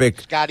that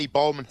epic Scotty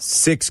Bowman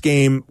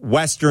 6-game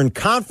Western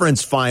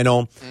Conference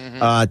final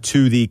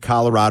to the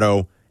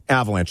Colorado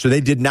Avalanche. So they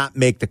did not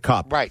make the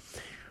Cup. Right.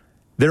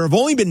 There have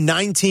only been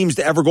 9 teams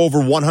to ever go over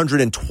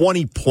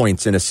 120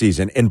 points in a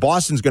season, and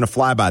Boston's going to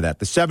fly by that.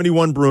 The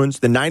 71 Bruins,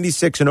 the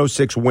 96 and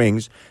 06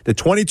 Wings, the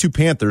 22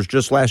 Panthers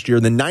just last year,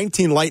 the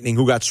 19 Lightning,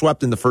 who got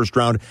swept in the first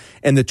round,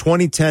 and the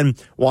 2010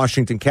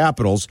 Washington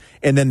Capitals,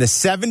 and then the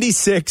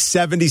 76,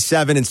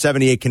 77, and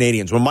 78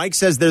 Canadians. When Mike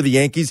says they're the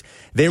Yankees,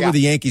 they were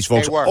the Yankees,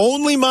 folks.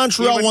 Only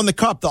Montreal won the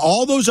Cup.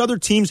 All those other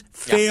teams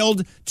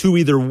failed to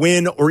either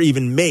win or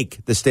even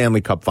make the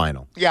Stanley Cup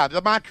final. Yeah,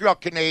 the Montreal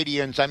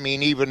Canadiens, I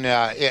mean, even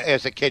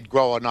as a kid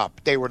growing up,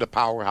 they were the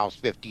powerhouse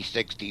 50s,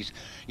 60s.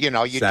 You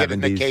know, you get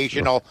an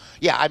occasional.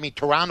 Yeah, I mean,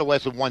 Toronto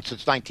hasn't won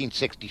since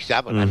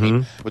 1967. I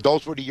mean, but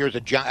those were the years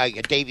of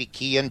Davey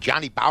Keane.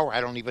 Johnny Bauer, I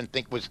don't even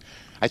think was.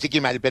 I think he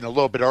might have been a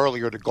little bit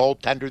earlier, the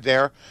goaltender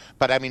there.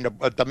 But, I mean,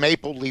 the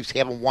Maple Leafs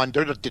haven't won.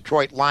 They're the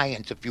Detroit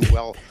Lions, if you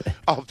will,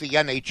 of the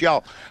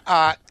NHL.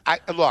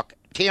 Look,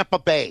 Tampa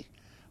Bay.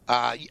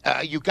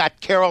 You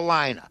got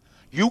Carolina.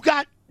 You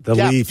got the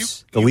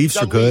Leafs. The Leafs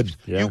are good.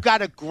 Yeah. You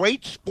got a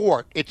great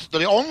sport. It's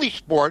the only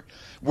sport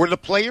where the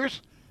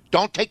players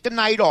don't take the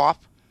night off.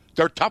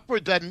 They're tougher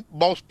than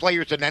most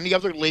players in any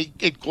other league,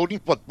 including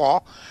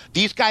football.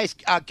 These guys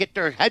get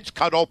their heads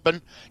cut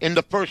open in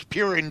the first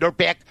period, and they're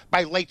back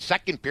by late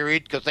second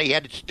period because they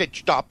had it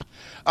stitched up.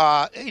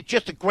 It's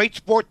just a great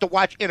sport to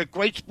watch and a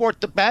great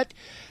sport to bet.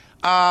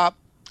 I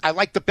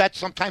like to bet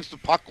sometimes the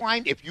puck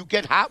line. If you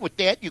get hot with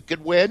that, you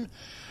can win.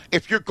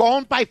 If you're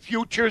going by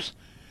futures,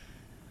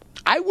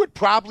 I would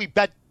probably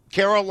bet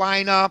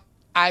Carolina.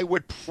 I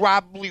would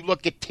probably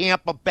look at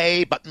Tampa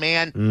Bay, but,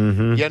 man,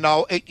 you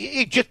know,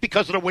 it just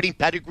because of the winning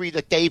pedigree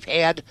that they've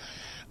had,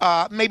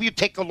 maybe you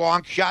take a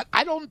long shot.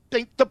 I don't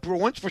think the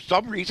Bruins, for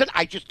some reason,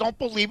 I just don't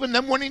believe in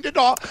them winning it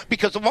all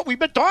because of what we've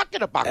been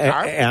talking about,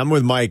 Carl. I'm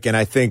with Mike, and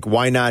I think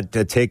why not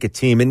take a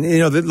team? And, you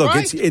know, look,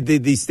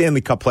 the Stanley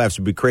Cup playoffs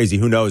would be crazy.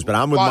 Who knows? But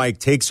I'm with Mike.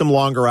 Take some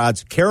longer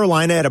odds.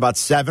 Carolina at about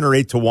 7 or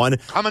 8 to 1.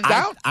 Coming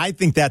down? I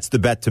think that's the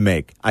bet to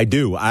make. I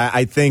do.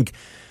 I think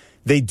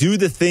they do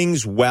the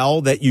things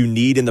well that you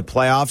need in the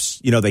playoffs.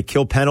 You know, they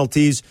kill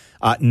penalties.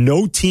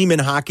 No team in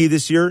hockey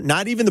this year,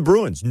 not even the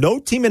Bruins, no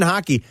team in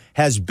hockey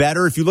has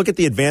better, if you look at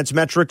the advanced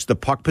metrics, the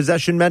puck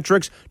possession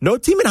metrics, no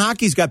team in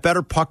hockey's got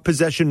better puck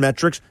possession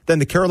metrics than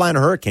the Carolina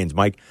Hurricanes,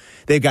 Mike.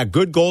 They've got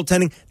good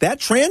goaltending.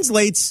 That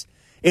translates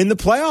in the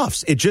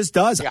playoffs. It just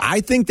does. Yeah. I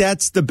think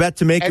that's the bet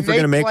to make if we're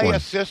going to make one. And they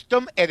play a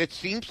system, and it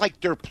seems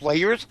like their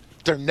players,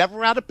 they're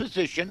never out of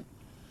position.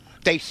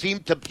 They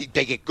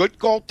get good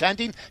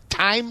goaltending,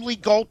 timely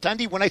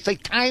goaltending. When I say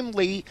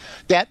timely,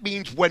 that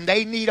means when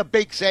they need a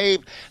big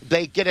save,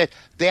 they get it.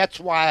 That's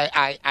why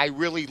I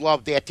really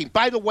love that team.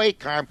 By the way,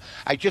 Carm,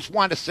 I just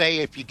want to say,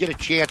 if you get a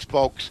chance,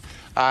 folks,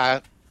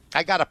 I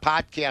got a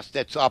podcast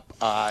that's up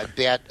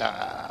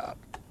that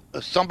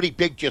somebody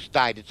big just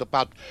died. It's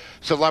about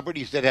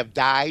celebrities that have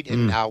died,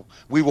 and now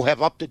we will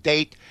have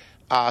up-to-date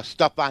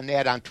stuff on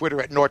that on Twitter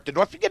at North to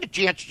North. If you get a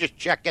chance, just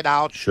check it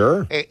out.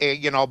 Sure.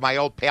 You know, my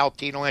old pal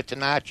Tino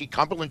Antonacci,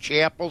 Cumberland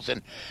Chapels,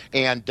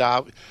 and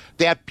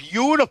that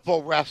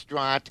beautiful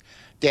restaurant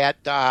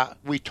that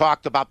we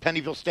talked about,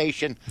 Pennyville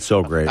Station.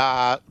 So great.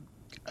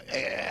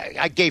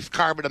 I gave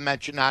Carmen a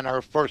mention on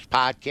our first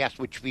podcast,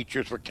 which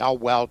features Raquel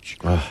Welch.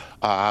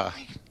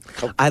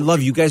 I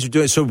love you guys are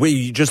doing so.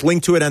 You just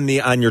link to it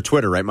on your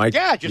Twitter, right, Mike?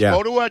 Yeah,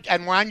 go to it,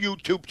 and we're on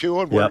YouTube too,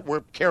 and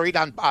we're carried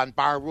on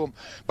Barroom.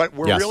 But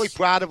we're really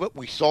proud of it.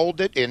 We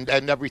sold it and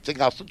everything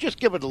else. So just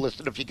give it a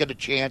listen if you get a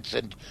chance.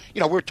 And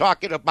you know, we're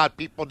talking about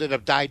people that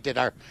have died that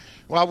are.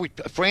 Well,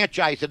 a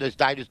franchise that has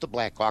died is the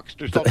Blackhawks.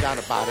 There's no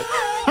doubt about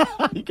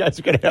it. You guys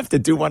are going to have to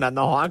do one on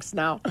the Hawks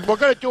now. We're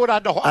going to do it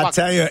on the Hawks. I'll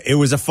tell you, it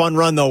was a fun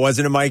run, though,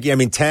 wasn't it, Mikey? I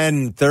mean,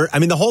 10, 30, I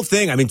mean, the whole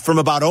thing. I mean, from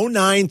about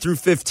 09 through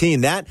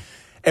 15,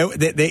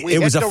 it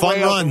was a fun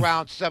run.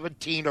 Around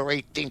 17 or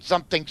 18,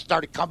 something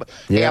started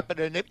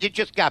happening. It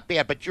just got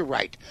bad, but you're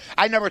right.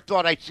 I never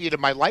thought I'd see it in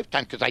my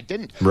lifetime because I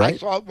didn't. Right. I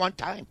saw it one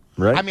time.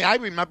 Right. I mean, I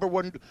remember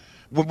when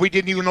we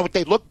didn't even know what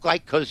they looked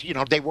like because, you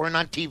know, they weren't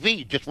on TV.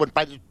 You just went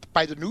by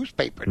the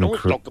newspaper. There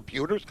was no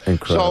computers.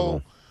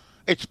 Incredible. So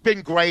it's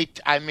been great.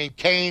 I mean,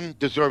 Kane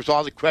deserves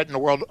all the credit in the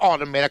world.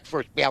 Automatic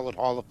first ballot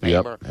Hall of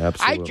Famer. Yep,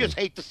 absolutely. I just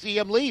hate to see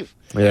him leave.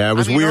 Yeah, it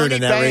was weird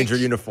in that Ranger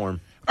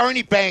uniform.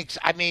 Ernie Banks,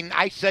 I mean,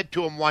 I said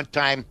to him one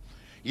time,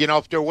 you know,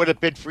 if there would have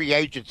been free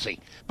agency.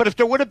 But if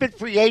there would have been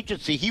free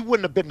agency, he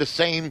wouldn't have been the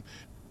same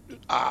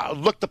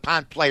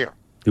looked-upon player.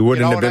 He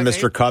wouldn't have been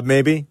Mr. Cub,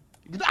 maybe?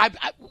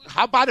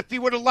 How about if he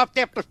would have left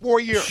after 4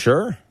 years?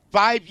 Sure.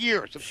 5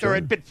 years. If there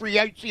had been free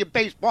agency in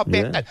baseball,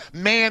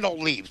 Mantle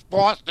leaves.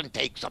 Boston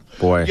takes him.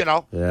 Boy.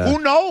 Who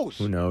knows?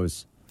 Who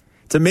knows?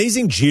 It's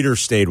amazing Jeter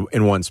stayed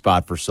in one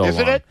spot for so long.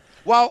 Isn't it?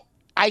 Well,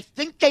 I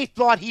think they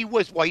thought he's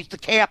the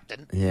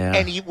captain,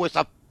 and he was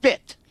a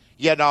fit,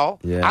 Yeah.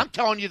 I'm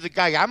telling you, the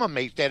guy I'm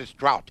amazed at is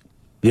Trout.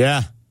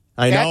 Yeah,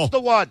 I know. That's the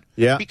one.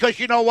 Yeah. Because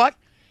you know what?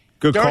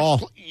 Good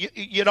call.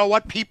 You know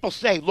what? People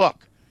say,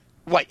 look,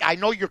 I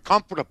know you're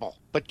comfortable,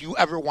 but do you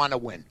ever want to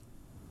win?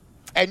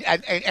 And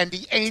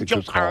the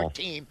Angels are a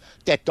team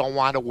that don't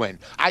want to win.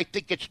 I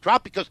think it's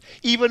Trout because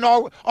even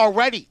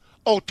already,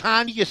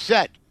 Ohtani, you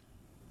said,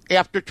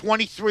 after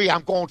 23,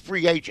 I'm going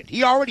free agent.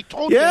 He already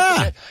told you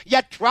that.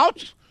 Yet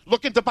Trout's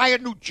looking to buy a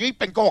new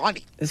Jeep and go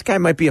hunting. This guy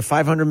might be a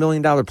 $500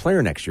 million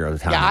player next year.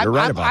 Yeah, you're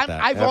right about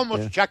that. I've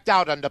almost checked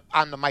out on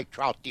the Mike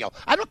Trout deal.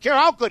 I don't care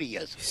how good he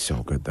is. He's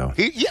so good, though.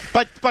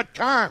 But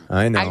Carm,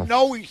 I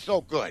know he's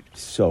so good.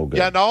 So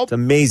good. It's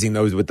amazing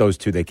with those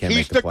two they can't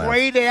make the playoffs.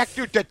 He's the great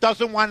actor that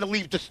doesn't want to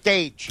leave the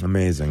stage.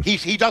 Amazing.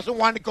 He doesn't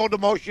want to go to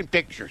motion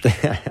pictures.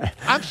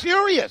 I'm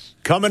serious.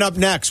 Coming up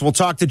next, we'll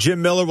talk to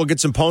Jim Miller. We'll get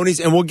some ponies,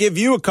 and we'll give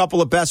you a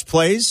couple of best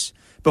plays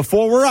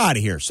before we're out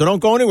of here. So don't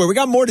go anywhere. We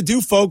got more to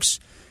do, folks.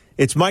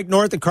 It's Mike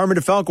North and Carmen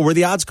DeFalco. We're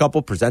the Odds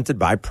Couple, presented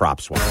by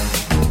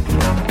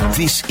PropSwap.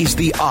 This is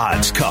the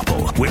Odds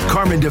Couple with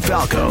Carmen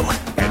DeFalco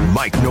and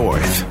Mike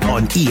North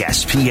on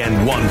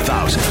ESPN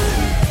 1000.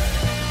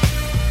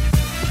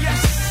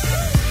 Yes,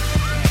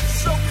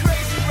 so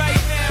crazy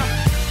right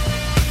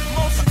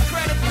now. Most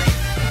incredibly,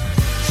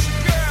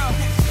 girl.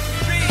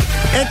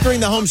 Entering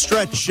the home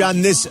stretch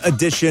on this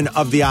edition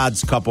of the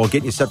Odds Couple,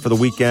 getting you set for the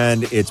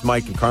weekend. It's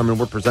Mike and Carmen.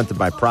 We're presented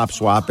by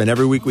PropSwap, and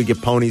every week we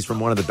get ponies from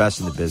one of the best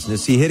in the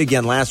business. He hit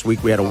again last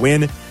week. We had a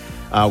win.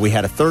 We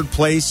had a third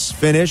place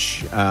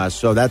finish,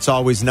 so that's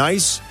always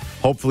nice.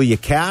 Hopefully you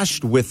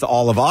cashed with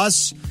all of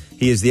us.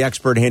 He is the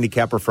expert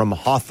handicapper from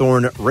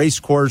Hawthorne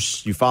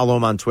Racecourse. You follow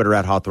him on Twitter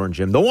at Hawthorne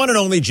Jim. The one and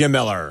only Jim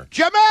Miller.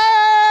 Jimmy!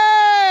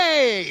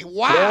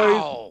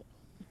 Wow!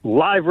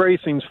 Live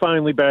racing's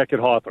finally back at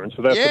Hawthorne,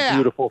 so that's a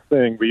beautiful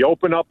thing. We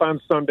open up on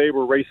Sunday.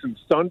 We're racing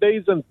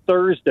Sundays and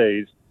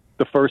Thursdays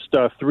the first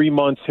 3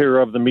 months here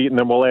of the meet, and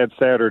then we'll add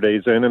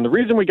Saturdays in. And the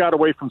reason we got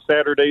away from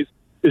Saturdays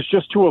is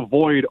just to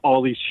avoid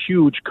all these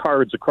huge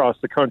cards across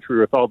the country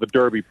with all the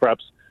Derby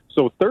preps.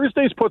 So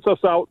Thursdays puts us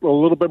out a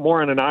little bit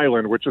more on an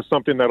island, which is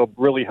something that'll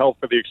really help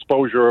for the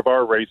exposure of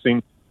our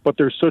racing. But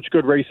there's such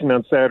good racing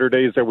on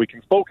Saturdays that we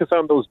can focus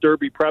on those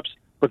Derby preps,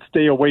 but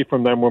stay away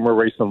from them when we're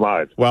racing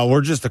live. Well,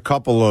 we're just a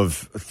couple of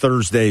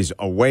Thursdays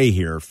away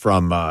here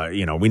from,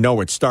 we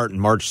know it's starting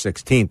March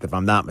 16th, if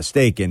I'm not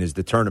mistaken, is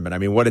the tournament. I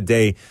mean, what a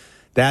day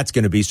that's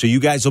going to be. So you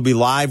guys will be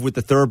live with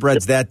the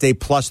Thoroughbreds that day,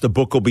 plus the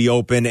book will be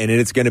open, and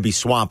it's going to be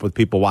swamped with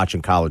people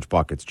watching college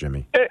buckets,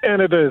 Jimmy. And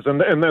it is,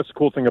 and that's the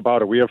cool thing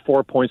about it. We have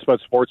 4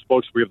 PointsBet sports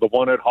books. We have the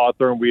one at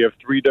Hawthorne. We have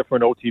 3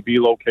 different OTB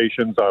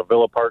locations,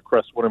 Villa Park,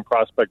 Crestwood, and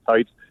Prospect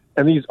Heights.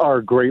 And these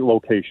are great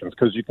locations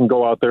because you can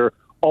go out there,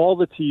 all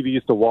the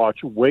TVs to watch,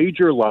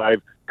 wager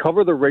live,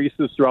 cover the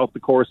races throughout the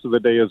course of the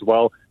day as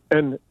well.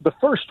 And the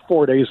first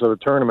 4 days of the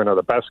tournament are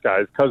the best,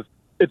 guys, because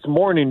it's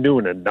morning,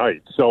 noon, and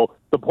night. So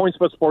the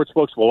PointsBet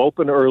sportsbooks will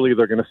open early.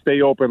 They're going to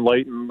stay open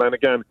late. And then,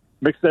 again,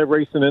 mix that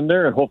racing in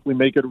there and hopefully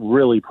make it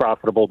really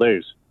profitable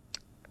days.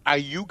 Are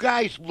you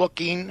guys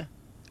looking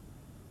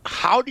 –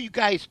 how do you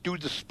guys do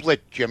the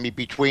split, Jimmy,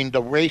 between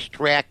the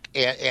racetrack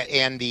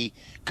and the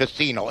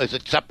casino? Is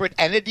it separate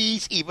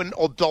entities, even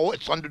although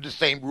it's under the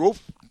same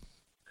roof?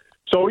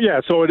 So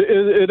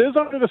it is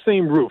under the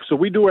same roof. So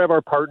we do have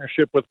our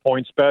partnership with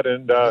PointsBet,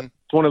 and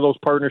it's one of those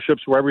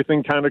partnerships where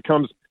everything kind of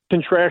comes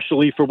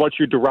contractually for what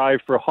you derive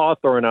for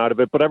Hawthorne out of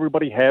it, but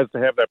everybody has to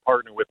have that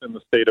partner within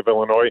the state of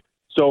Illinois.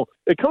 So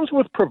it comes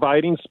with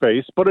providing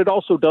space, but it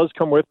also does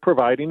come with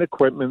providing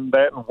equipment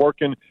and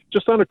working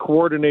just on a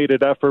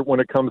coordinated effort when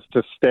it comes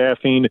to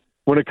staffing,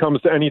 when it comes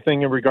to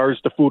anything in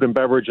regards to food and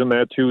beverage and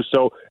that too.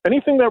 So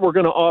anything that we're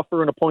going to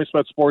offer in a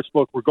PointsBet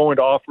Sportsbook, we're going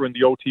to offer in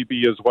the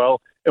OTB as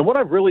well. And what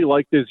I've really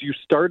liked is you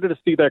started to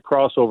see that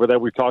crossover that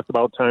we've talked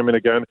about time and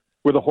again,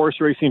 where the horse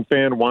racing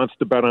fan wants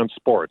to bet on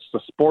sports. The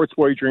sports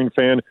wagering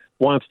fan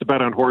wants to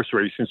bet on horse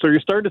racing. So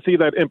you're starting to see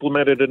that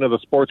implemented into the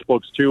sports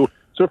books too.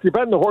 So if you're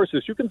betting the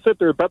horses, you can sit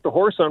there and bet the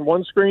horse on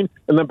one screen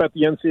and then bet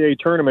the NCAA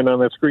tournament on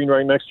that screen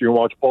right next to you and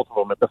watch both of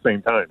them at the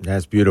same time.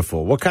 That's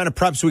beautiful. What kind of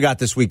preps we got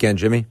this weekend,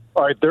 Jimmy?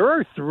 All right, there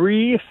are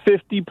 3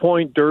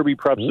 50-point Derby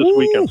preps this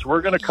weekend. So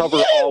we're going to cover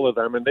all of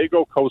them, and they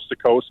go coast to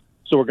coast.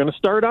 So we're going to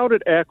start out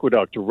at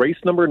Aqueduct, race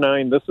number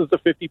 9. This is the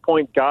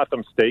 50-point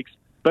Gotham Stakes.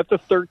 Bet the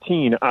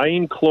 13.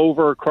 Eyeing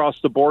Clover across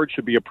the board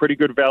should be a pretty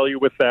good value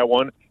with that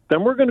one.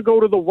 Then we're going to go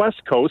to the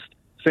West Coast.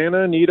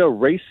 Santa Anita,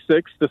 race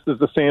 6. This is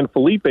the San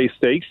Felipe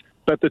Stakes.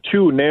 Bet the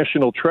 2.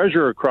 National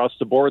Treasure across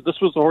the board.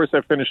 This was the horse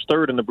that finished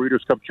 3rd in the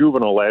Breeders' Cup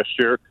Juvenile last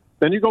year.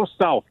 Then you go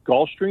south.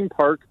 Gulfstream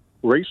Park,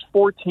 race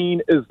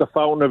 14 is the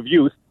Fountain of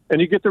Youth.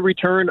 and you get the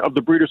return of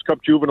the Breeders'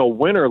 Cup Juvenile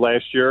winner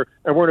last year,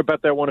 and we're going to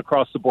bet that one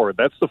across the board.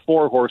 That's the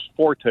 4-horse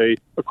Forte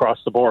across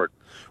the board.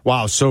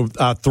 Wow, so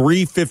 3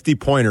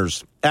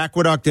 50-pointers.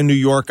 Aqueduct in New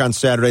York on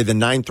Saturday, the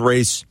 9th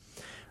race.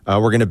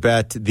 We're going to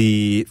bet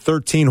the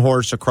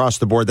 13-horse across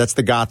the board. That's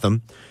the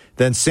Gotham.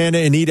 Then Santa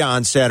Anita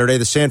on Saturday,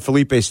 the San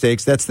Felipe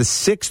Stakes. That's the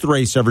 6th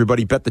race,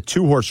 everybody. Bet the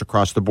 2-horse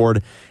across the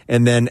board.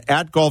 And then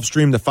at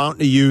Gulfstream, the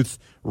Fountain of Youth,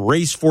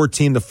 race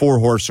 14, the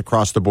 4-horse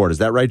across the board. Is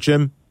that right,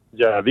 Jim?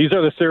 Yeah, these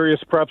are the serious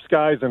preps,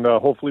 guys, and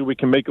hopefully we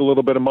can make a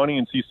little bit of money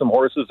and see some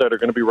horses that are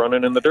going to be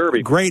running in the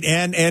Derby. Great,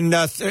 and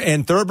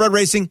thoroughbred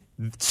racing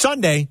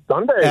Sunday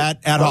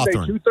at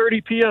Hawthorne.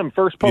 2:30 p.m.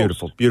 first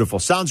post. Beautiful.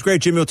 Sounds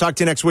great, Jimmy. We'll talk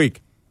to you next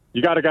week.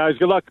 You got it, guys.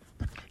 Good luck.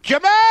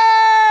 Jimmy!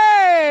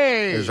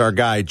 There's our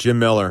guy, Jim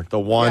Miller, the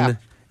one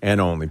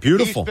and only.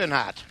 Beautiful. He's been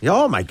hot.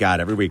 Oh, my God,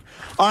 every week.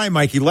 All right,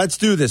 Mikey, let's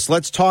do this.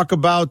 Let's talk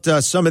about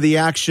some of the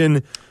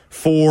action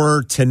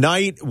for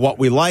tonight, what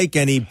we like,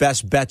 any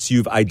best bets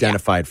you've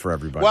identified for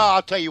everybody. Well,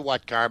 I'll tell you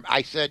what, Carm.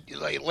 I said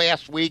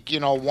last week,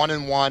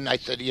 1-1. I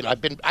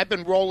said, I've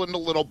been rolling a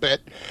little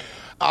bit.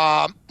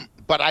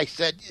 But I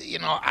said,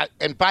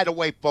 and by the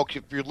way, folks,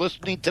 if you're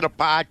listening to the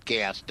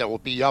podcast that will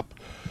be up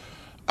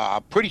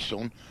pretty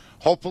soon,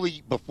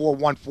 hopefully before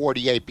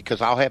 1:48,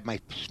 because I'll have my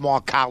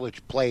small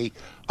college play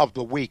of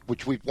the week,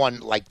 which we've won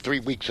like 3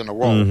 weeks in a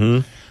row.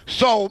 Mm-hmm.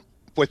 So,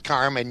 with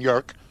Carm and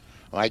Yerk,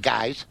 my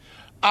guys,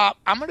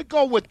 I'm going to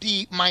go with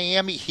the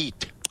Miami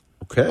Heat.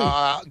 Okay.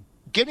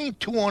 Getting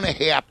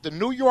 2.5. The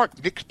New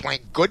York Knicks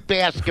playing good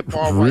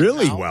basketball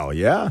really right now. Well,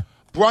 yeah.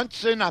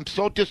 Brunson, I'm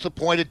so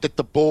disappointed that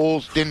the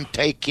Bulls didn't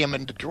take him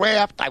in the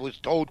draft. I was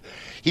told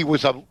he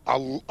was a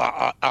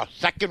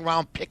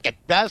second-round pick at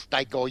best.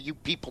 I go, you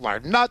people are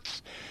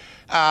nuts.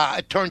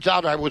 It turns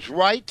out I was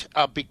right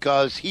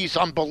because he's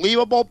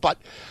unbelievable. But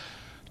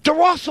they're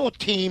also a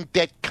team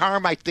that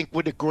Carm, I think,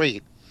 would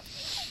agree,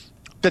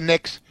 the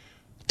Knicks,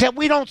 that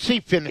we don't see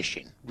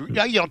finishing.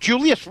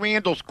 Julius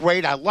Randle's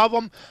great. I love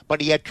him,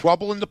 but he had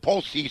trouble in the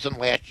postseason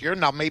last year.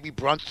 Now maybe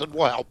Brunson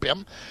will help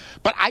him.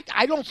 But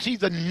I don't see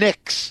the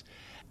Knicks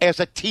as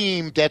a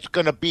team that's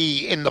going to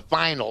be in the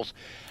finals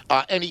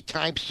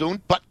anytime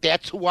soon. But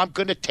that's who I'm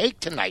going to take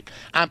tonight.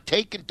 I'm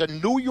taking the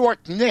New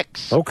York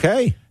Knicks.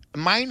 Okay.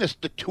 Minus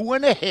the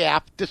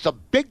 2.5. This is a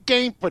big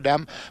game for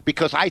them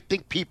because I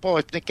think people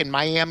are thinking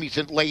Miami's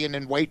laying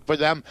in wait for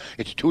them.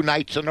 It's 2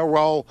 nights in a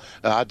row.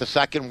 The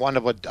second one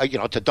of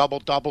it's a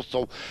double-double.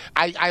 So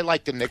I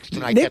like the Knicks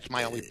tonight. That's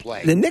my only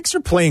play. The Knicks are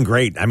playing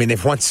great. I mean,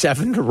 they've won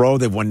 7 in a row.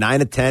 They've won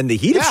 9 of 10. The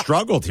Heat have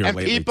struggled here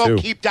lately, and people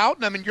keep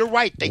doubting them. And you're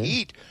right. The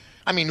Heat.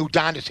 I mean,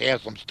 Udonis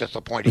Haslem's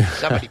disappointing. He's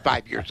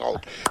 75 years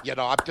old.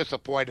 I'm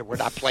disappointed we're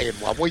not playing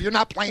well. Well, you're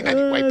not playing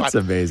anyway. That's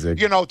amazing.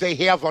 They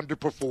have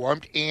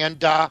underperformed,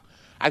 and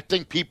I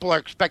think people are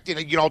expecting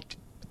it.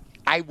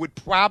 I would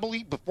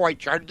probably, before I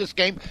charted this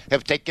game,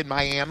 have taken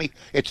Miami.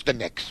 It's the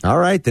Knicks. All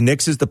right, the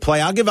Knicks is the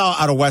play. I'll give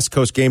out a West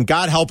Coast game.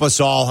 God help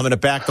us all. I'm going to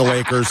back the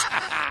Lakers.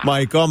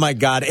 Mike, oh, my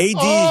God.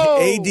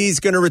 AD's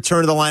going to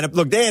return to the lineup.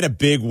 Look, they had a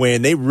big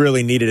win. They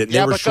really needed it.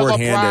 They were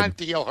shorthanded.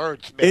 The LeBron deal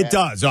hurts, man. It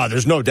does. Oh,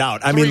 there's no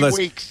doubt. I mean, 3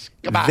 weeks.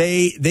 Come on.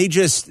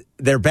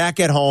 They're back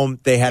at home.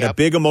 They had a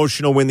big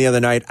emotional win the other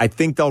night. I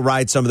think they'll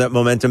ride some of that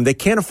momentum. They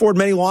can't afford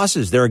many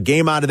losses. They're a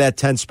game out of that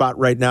 10 spot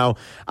right now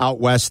out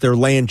west. They're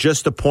laying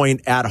just a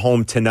point at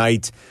home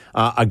tonight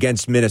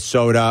against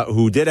Minnesota,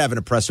 who did have an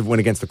impressive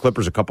win against the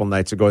Clippers a couple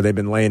nights ago. They've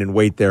been laying in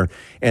wait there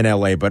in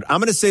L.A. But I'm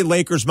going to say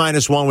Lakers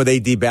 -1 with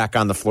AD back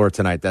on the floor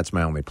tonight. That's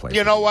my only play.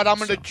 You know what? I'm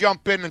going to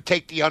jump in and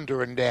take the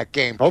under in that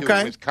game, too,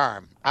 with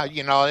Carm.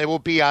 It will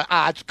be an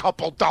odds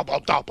couple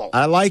double.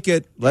 I like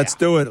it. Let's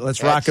do it.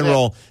 Let's rock and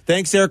roll.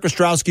 Thanks, Eric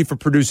Ostrowski, for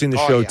producing the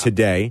show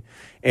today.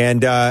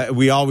 And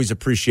we always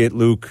appreciate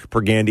Luke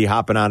Pergande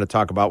hopping on to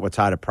talk about what's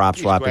hot at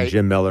PropSwap and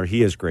Jim Miller.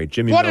 He is great.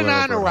 Jimmy what Miller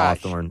an over at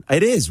Hawthorne.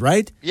 It is,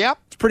 right? Yep.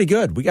 It's pretty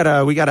good. We got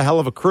a hell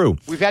of a crew.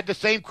 We've had the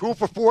same crew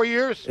for 4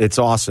 years. It's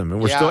awesome.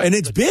 And we're still, and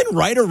it's been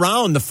right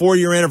around the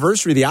 4-year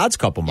anniversary of the Odds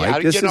Couple,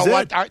 Mike. You know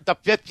what? The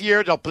 5th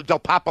year, they'll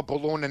pop a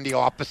balloon in the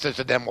offices,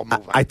 and then we'll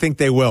move on. I think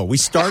they will. We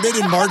started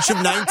in March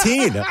of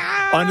 19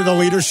 under the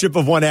leadership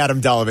of one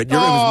Adam Delavit. It was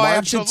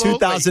March of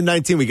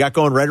 2019. We got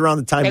going right around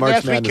the time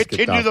March Madness kicked off. And as we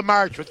continue the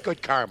march with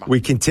good karma.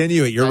 We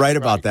continue it. You're right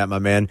about that, my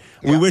man.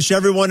 Yeah. We wish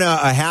everyone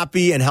a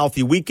happy and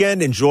healthy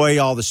weekend. Enjoy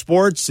all the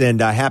sports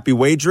and happy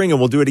wagering, and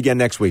we'll do it again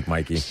next week,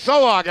 Mikey.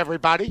 So long,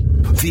 everybody.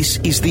 This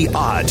is The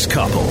Odds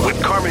Couple with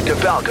Carmen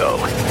DeFalco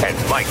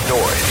and Mike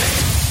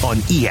North on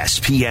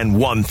ESPN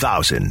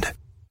 1000.